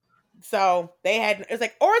 So it was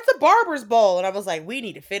like, or it's a barber's bowl, and I was like, we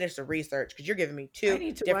need to finish the research because you're giving me I two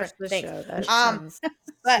need to different watch this things. show. That Um, sounds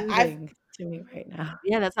but soothing to me right now.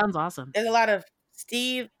 Yeah, that sounds awesome. There's a lot of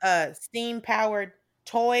steam powered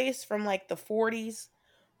toys from like the 40s,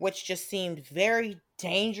 which just seemed very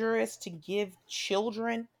dangerous to give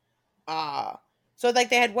children. So like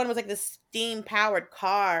they had one was like this steam powered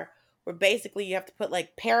car where basically you have to put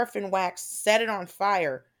like paraffin wax, set it on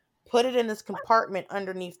fire, put it in this compartment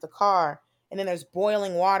underneath the car, and then there's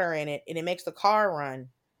boiling water in it, and it makes the car run.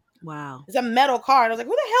 Wow. It's a metal car. And I was like,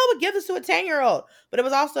 who the hell would give this to a 10-year-old? But it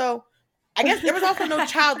was also, I guess there was also no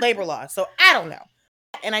child labor law. So I don't know.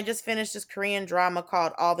 And I just finished this Korean drama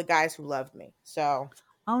called All the Guys Who Loved Me. So,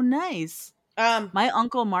 Oh, nice. um, My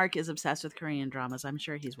uncle Mark is obsessed with Korean dramas. I'm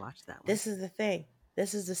sure he's watched that one. this is the thing.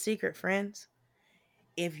 This is the secret, friends.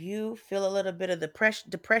 If you feel a little bit of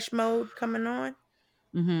depression mode coming on,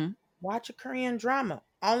 Mm-hmm. watch a Korean drama.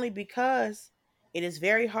 Only because it is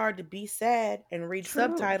very hard to be sad and read True.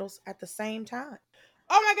 subtitles at the same time.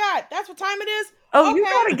 Oh my God, that's what time it is? Oh, you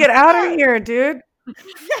Okay. gotta get out of here, dude.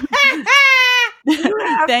 have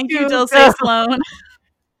Thank you, to Dulce go. Sloan.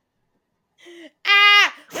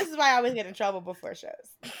 This is why I always get in trouble before shows.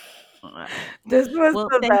 This was Well,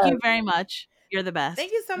 the thank best. you very much. You're the best.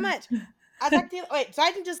 Thank you so much. I'll talk to you. Wait, so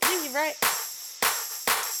I can just leave, right?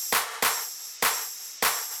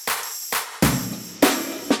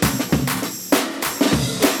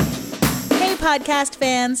 podcast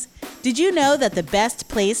fans! Did you know that the best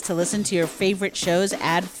place to listen to your favorite shows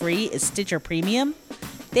ad-free is Stitcher Premium?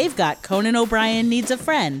 They've got Conan O'Brien Needs a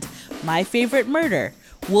Friend, My Favorite Murder,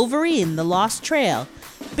 Wolverine: The Lost Trail,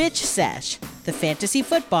 Bitch Sesh, The Fantasy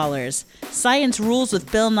Footballers, Science Rules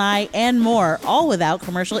with Bill Nye, and more, all without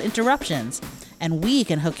commercial interruptions. And we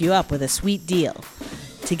can hook you up with a sweet deal.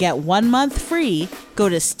 To get 1 month free, go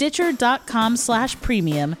to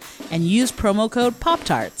Stitcher.com/premium and use promo code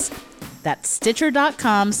Pop-Tarts. That's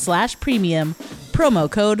Stitcher.com/premium,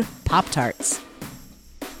 promo code Pop-Tarts.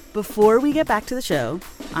 Before we get back to the show,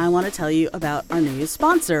 I want to tell you about our new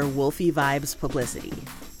sponsor, Wolfie Vibes Publicity.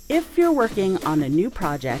 If you're working on a new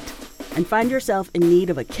project and find yourself in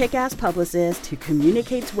need of a kick-ass publicist who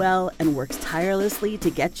communicates well and works tirelessly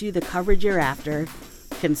to get you the coverage you're after,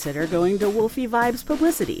 consider going to Wolfie Vibes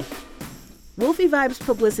Publicity. Wolfie Vibes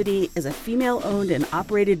Publicity is a female-owned and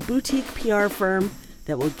operated boutique PR firm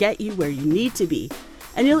that will get you where you need to be,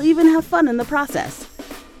 and you'll even have fun in the process.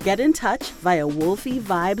 Get in touch via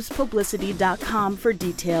wolfievibespublicity.com for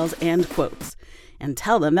details and quotes, and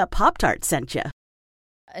tell them that Pop-Tart sent you.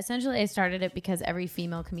 Essentially, I started it because every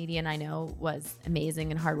female comedian I know was amazing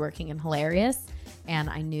and hardworking and hilarious, and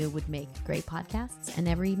I knew would make great podcasts. And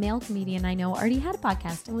every male comedian I know already had a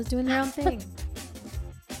podcast and was doing their own thing.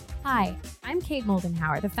 Hi, I'm Kate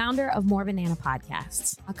Moldenhauer, the founder of More Banana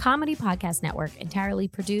Podcasts, a comedy podcast network entirely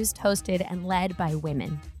produced, hosted, and led by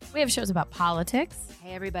women. We have shows about politics.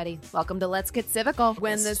 Hey, everybody. Welcome to Let's Get Civical.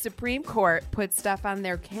 When the Supreme Court puts stuff on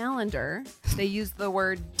their calendar, they use the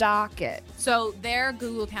word docket. So their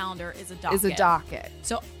Google Calendar is a docket.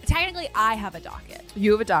 So technically, I have a docket.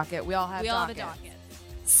 You have a docket. We all have We dockets. all have a docket.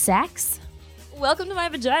 Sex? Welcome to my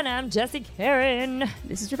vagina. I'm Jessie Karen.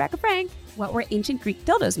 This is Rebecca Frank. What were ancient Greek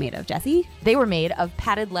dildos made of, Jessie? They were made of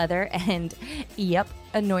padded leather and,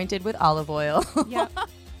 anointed with olive oil. Yep.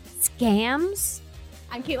 Scams?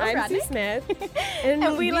 I'm Caitlin I'm Bradley. Sue Smith,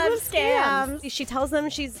 and we love scams. She tells them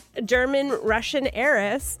she's a German-Russian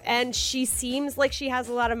heiress, and she seems like she has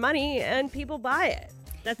a lot of money, and people buy it.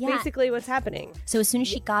 That's basically what's happening. So as soon as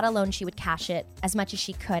she got a loan, she would cash it as much as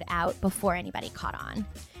she could out before anybody caught on.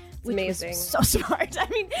 It's amazing. So smart. I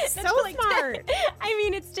mean, So smart. I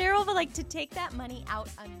mean, it's terrible, but like to take that money out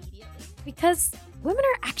immediately. Because women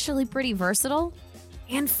are actually pretty versatile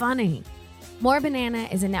and funny. More Banana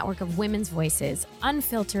is a network of women's voices,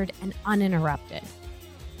 unfiltered and uninterrupted.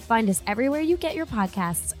 Find us everywhere you get your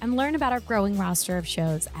podcasts and learn about our growing roster of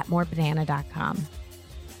shows at morebanana.com.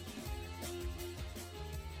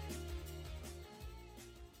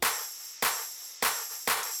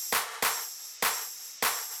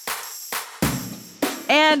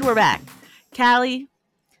 And we're back. Callie,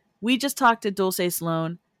 we just talked to Dulce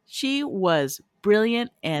Sloan. She was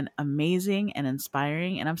brilliant and amazing and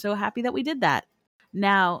inspiring, and I'm so happy that we did that.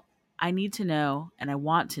 Now, I need to know, and I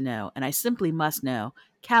want to know, and I simply must know,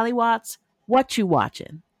 Callie Watts, what you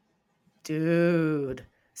watching? Dude.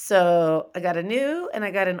 So I got a new and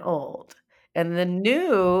I got an old. And the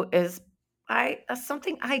new is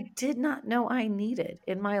something I did not know I needed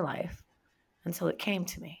in my life until it came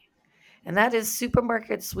to me. And that is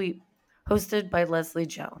Supermarket Sweep, hosted by Leslie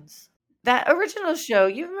Jones. That original show,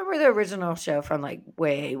 you remember the original show from like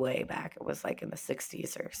way, way back. It was like in the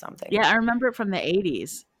 60s or something. Yeah, I remember it from the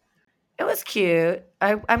 80s. It was cute.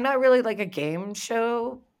 I'm not really like a game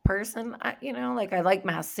show person. I like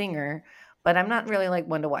Masked Singer, but I'm not really like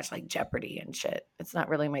one to watch like Jeopardy and shit. It's not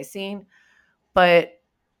really my scene. But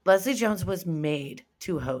Leslie Jones was made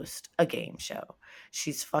to host a game show.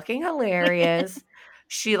 She's fucking hilarious.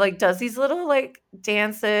 She like does these little like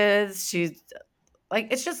dances. She's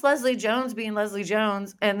like, it's just Leslie Jones being Leslie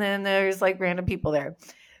Jones. And then there's like random people there.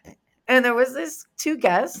 And there was this two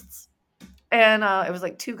guests. And it was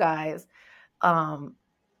like two guys. And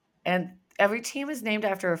every team is named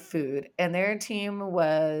after a food. And their team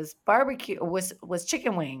was was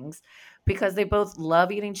chicken wings. Because they both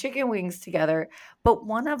love eating chicken wings together. But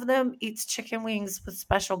one of them eats chicken wings with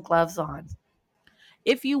special gloves on.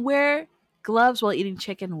 If you wear gloves while eating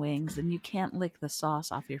chicken wings, then you can't lick the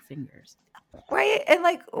sauce off your fingers. Right? And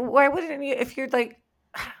like, why wouldn't you, if you're like,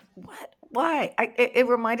 what? Why? It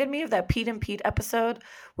reminded me of that Pete and Pete episode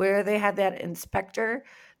where they had that inspector,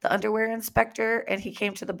 the underwear inspector, and he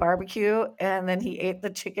came to the barbecue and then he ate the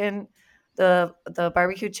chicken, the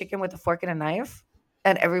barbecue chicken with a fork and a knife.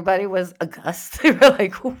 And everybody was aghast. They were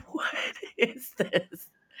like, what is this?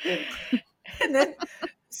 And then,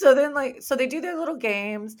 so they do their little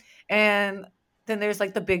games. And then there's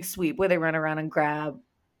like the big sweep where they run around and grab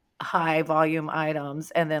high volume items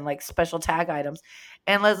and then like special tag items.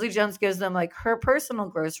 And Leslie Jones gives them like her personal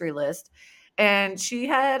grocery list. And she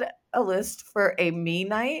had a list for a me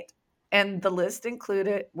night And the list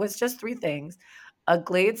included was just 3 things: a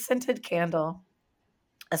Glade scented candle,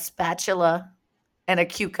 a spatula, and a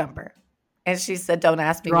cucumber. And she said, "Don't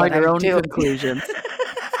ask me Draw what your I'm own doing." conclusions.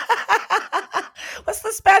 What's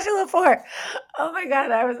the spatula for? Oh my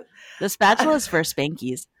God. The spatula is for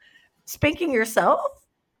spankies. Spanking yourself?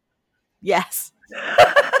 Yes.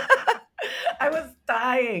 I was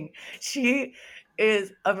dying. She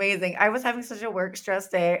is amazing. I was having such a work stress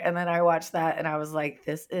day, and then I watched that and I was like,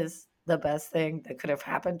 this is the best thing that could have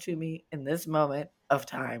happened to me in this moment of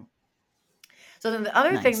time. So then the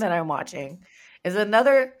other thing that I'm watching is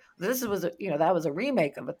another, this was, that was a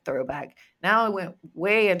remake of a throwback. Now I went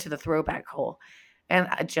way into the throwback hole, and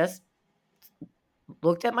I just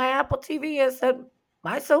looked at my Apple TV and said,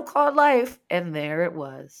 My So-Called Life. And there it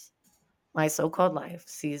was. My So-Called Life,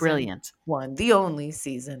 season Brilliant. 1, the only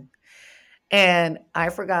season. And I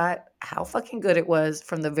forgot how fucking good it was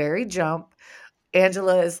from the very jump.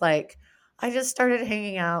 Angela is like, I just started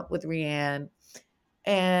hanging out with Rianne,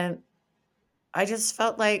 and I just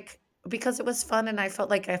felt like, because it was fun, and I felt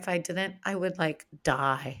like if I didn't, I would like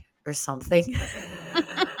die or something.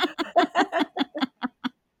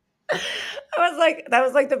 I was like, that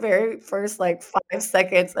was like the very first like 5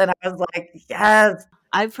 seconds, and I was like, yes.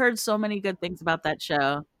 I've heard so many good things about that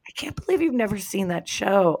show. I can't believe you've never seen that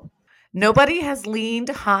show. Nobody has leaned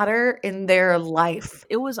hotter in their life.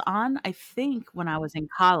 It was on, I think, when I was in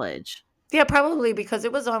college. Yeah, probably because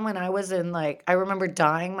it was on when I was in, like, I remember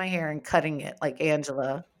dyeing my hair and cutting it like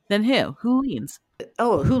Angela. Then who? Who leans?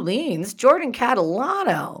 Oh, who leans? Jordan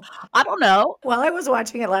Catalano. I don't know. While I was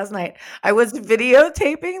watching it last night, I was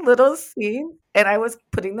videotaping little scenes and I was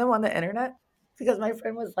putting them on the internet because my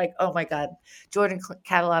friend was like, oh my God, Jordan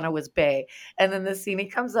Catalano was bae. And then the scene he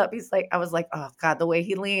comes up, he's like, I was like, oh God, the way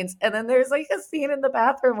he leans. And then there's like a scene in the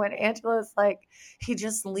bathroom when Angela's like, he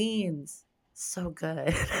just leans so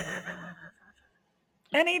good.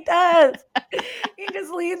 And he does. He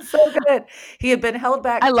just leans so good. He had been held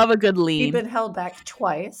back. I love a good lean. He'd been held back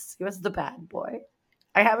twice. He was the bad boy.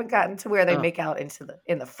 I haven't gotten to where they make out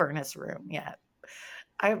in the furnace room yet.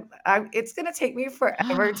 It's gonna take me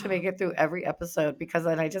forever to make it through every episode because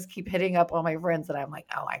then I just keep hitting up all my friends and I'm like,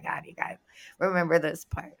 oh my God, you guys remember this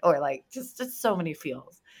part, or like just so many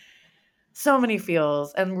feels. So many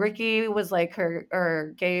feels. And Ricky was like her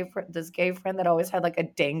this gay friend that always had like a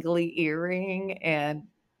dangly earring, and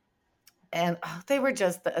they were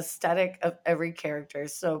just the aesthetic of every character.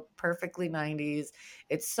 So perfectly 90s.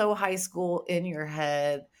 It's so high school in your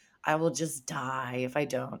head. I will just die if I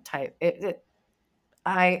don't type it.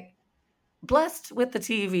 I blessed with the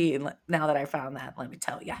TV now that I found that, let me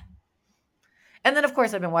tell you. And then of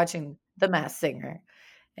course I've been watching The Masked Singer,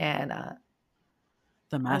 and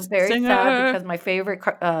The Masked I'm very Singer. sad because my favorite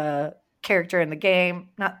character in the game,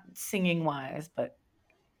 not singing wise, but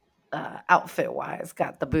outfit wise,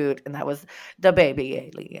 got the boot, and that was the baby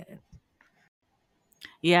alien.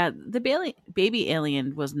 Yeah, the baby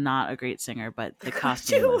alien was not a great singer, but the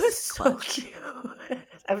costume was so cute.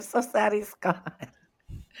 I'm so sad he's gone.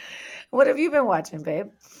 What have you been watching, babe?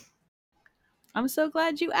 I'm so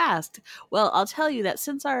glad you asked. Well, I'll tell you that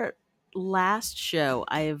since our last show,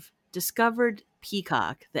 I've discovered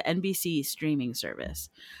Peacock, the NBC streaming service,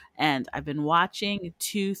 and I've been watching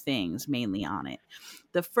 2 things mainly on it.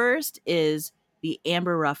 The first is the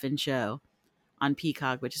Amber Ruffin show on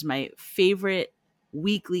Peacock, which is my favorite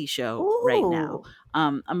weekly show right now.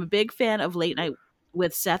 I'm a big fan of Late Night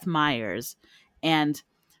with Seth Meyers, and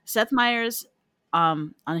Seth Meyers,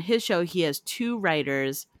 on his show, he has 2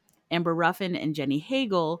 writers, Amber Ruffin and Jenny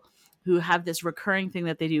Hagel, who have this recurring thing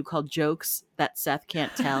that they do called Jokes That Seth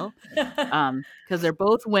Can't Tell, because they're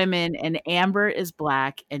both women, and Amber is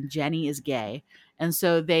black and Jenny is gay, and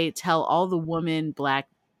so they tell all the woman black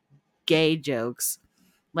gay jokes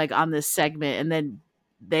like on this segment, and then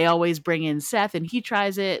they always bring in Seth and he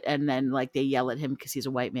tries it, and then like they yell at him because he's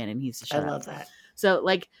a white man and he's to shut up. I love that. So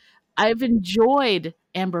like I've enjoyed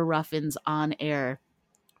Amber Ruffin's on-air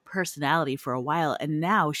personality for a while, and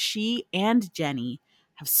now she and Jenny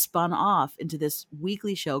have spun off into this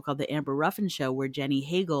weekly show called The Amber Ruffin Show, where Jenny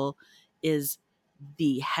Hagel is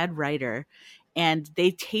the head writer, and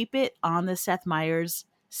they tape it on the Seth Meyers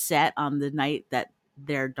set on the night that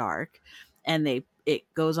they're dark, and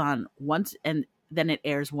it goes on once, and then it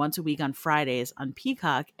airs once a week on Fridays on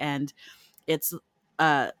Peacock, and it's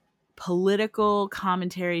a political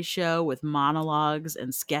commentary show with monologues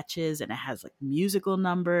and sketches, and it has like musical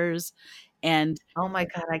numbers, and oh my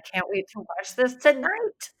God, I can't wait to watch this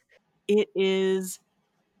tonight. It is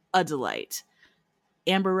a delight.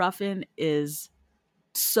 Amber Ruffin is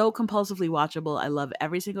so compulsively watchable. I love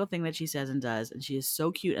every single thing that she says and does, and she is so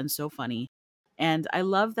cute and so funny. And I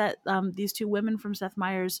love that these two women from Seth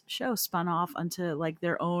Meyers' show spun off onto like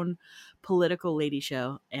their own political lady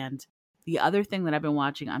show. And the other thing that I've been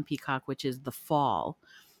watching on Peacock, which is The Fall.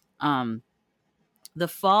 The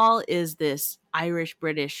Fall is this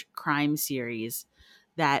Irish-British crime series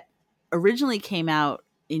that originally came out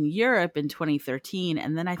in Europe in 2013.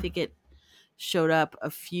 And then I think it showed up a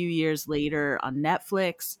few years later on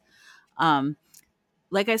Netflix.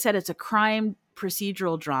 Like I said, it's a crime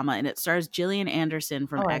procedural drama, and it stars Gillian Anderson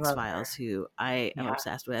from X-Files, who I am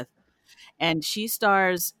obsessed with. And she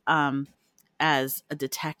stars as a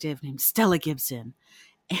detective named Stella Gibson.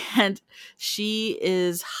 And she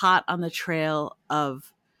is hot on the trail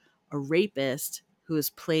of a rapist who is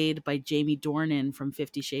played by Jamie Dornan from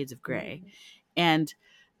 50 Shades of Grey. And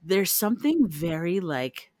there's something very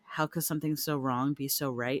like, how could something so wrong be so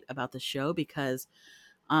right about the show? Because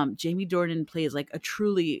Jamie Dornan plays like a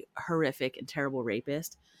truly horrific and terrible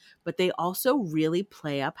rapist, but they also really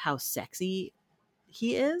play up how sexy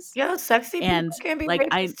he is. Yeah, sexy people can be like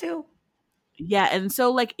rapists too. Yeah, and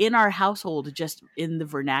so like in our household, just in the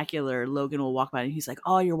vernacular, Logan will walk by and he's like,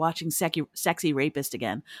 "Oh, you're watching sexy rapist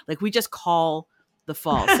again." Like we just call The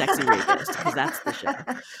Fall Sexy Rapist because that's the show.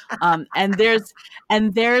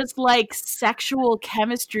 And there's like sexual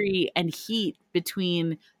chemistry and heat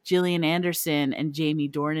between Gillian Anderson and Jamie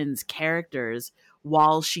Dornan's characters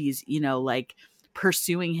while she's, like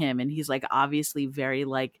pursuing him, and he's like obviously very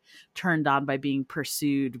like turned on by being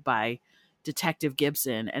pursued by Detective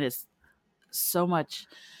Gibson, and it's so much.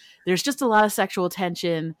 There's just a lot of sexual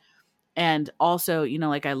tension, and also,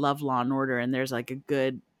 like I love Law and Order, and there's a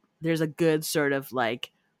good sort of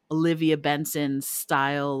like Olivia Benson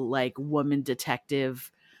style like woman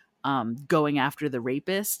detective going after the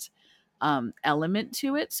rapist element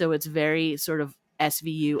to it. So it's very sort of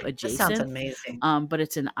SVU adjacent. That sounds amazing. But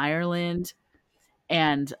it's in Ireland,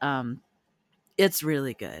 and it's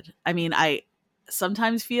really good. I mean, I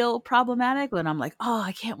sometimes feel problematic when I'm like, oh,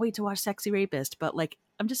 I can't wait to watch Sexy Rapist. But like,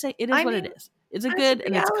 I'm just saying it is what it is. It's a good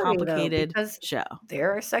and it's complicated show.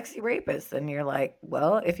 There are sexy rapists, and you're like,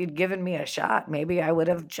 well, if you'd given me a shot, maybe I would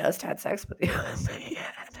have just had sex with you.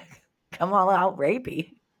 Come all out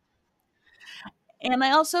rapey. And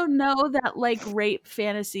I also know that like rape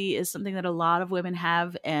fantasy is something that a lot of women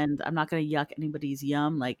have, and I'm not going to yuck anybody's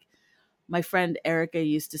yum. Like my friend Erica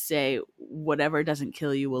used to say, whatever doesn't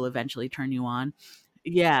kill you will eventually turn you on.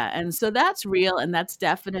 Yeah. And so that's real. And that's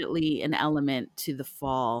definitely an element to The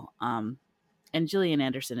Fall. And Gillian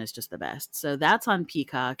Anderson is just the best. So that's on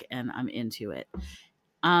Peacock, and I'm into it.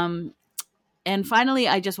 And finally,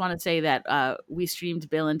 I just want to say that we streamed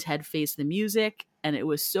Bill and Ted Face the Music, and it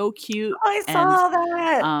was so cute. I saw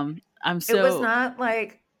that. It was not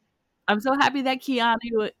like. I'm so happy that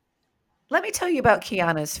Keanu. Let me tell you about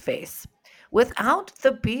Keanu's face. Without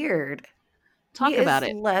the beard, talk about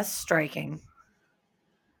it. Less striking.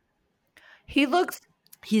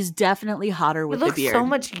 He's definitely hotter with the beard. He looks so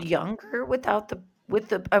much younger with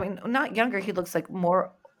the. I mean, not younger. He looks like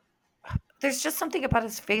more. There's just something about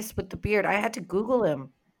his face with the beard. I had to Google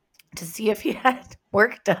him to see if he had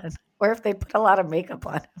work done or if they put a lot of makeup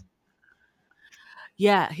on him.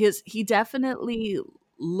 Yeah, he definitely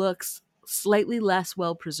looks slightly less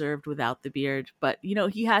well preserved without the beard, but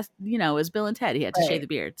he has, as Bill and Ted, he had to shave the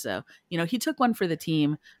beard. So, he took one for the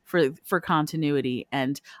team for continuity.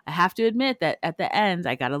 And I have to admit that at the end,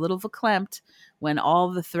 I got a little verklempt when all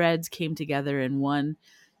the threads came together in one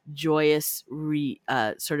joyous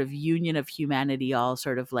sort of union of humanity, all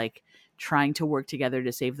sort of like trying to work together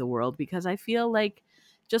to save the world, because I feel like,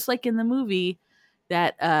 just like in the movie,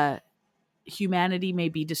 that humanity may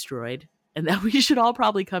be destroyed and that we should all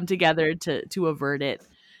probably come together to avert it.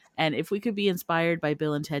 And if we could be inspired by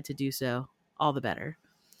Bill and Ted to do so, all the better.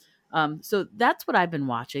 So that's what I've been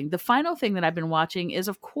watching. The final thing that I've been watching is,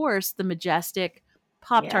 of course, the majestic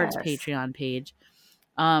Pop-Tarts Patreon page.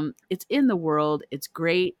 It's in the world. It's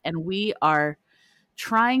great. And we are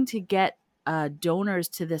trying to get donors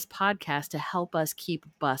to this podcast to help us keep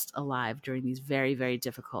Bust alive during these very, very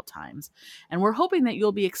difficult times. And we're hoping that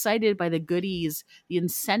you'll be excited by the goodies, the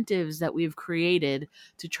incentives that we've created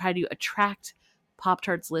to try to attract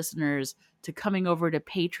Pop-Tarts listeners to coming over to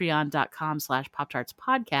patreon.com/Pop-Tarts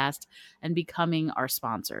podcast and becoming our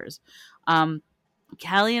sponsors.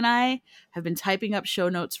 Callie and I have been typing up show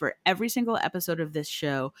notes for every single episode of this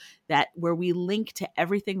show where we link to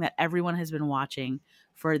everything that everyone has been watching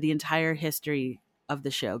for the entire history of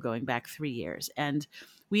the show going back 3 years. And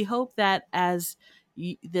we hope that as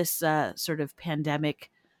this sort of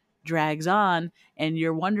pandemic drags on and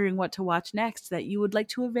you're wondering what to watch next, that you would like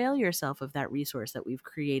to avail yourself of that resource that we've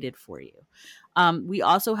created for you. We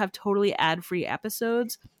also have totally ad-free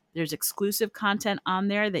episodes There's exclusive content on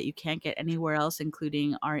there that you can't get anywhere else,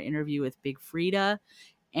 including our interview with Big Frida.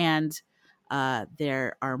 And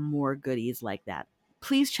there are more goodies like that.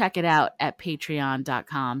 Please check it out at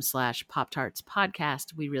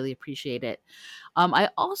patreon.com/PopTartsPodcast. We really appreciate it. I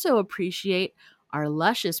also appreciate our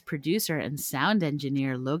luscious producer and sound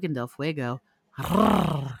engineer, Logan Del Fuego.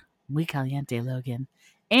 Muy caliente, Logan.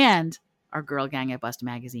 And our girl gang at Bust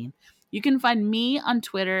Magazine. You can find me on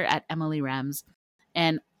Twitter at Emily Rems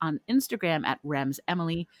and on Instagram at Rems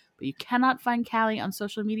Emily, but you cannot find Callie on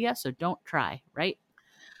social media, so don't try, right?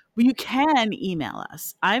 But you can email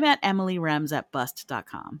us. I'm at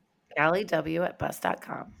emilyrems@bust.com. Callie W at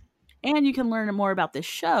bust.com. And you can learn more about this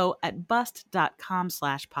show at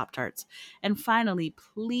bust.com/Pop-Tarts. And finally,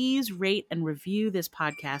 please rate and review this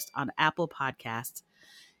podcast on Apple Podcasts.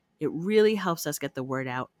 It really helps us get the word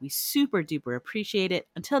out. We super duper appreciate it.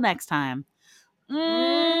 Until next time.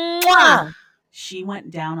 Mwah! She went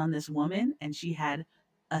down on this woman and she had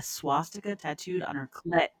a swastika tattooed on her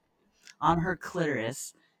clit, on her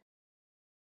clitoris.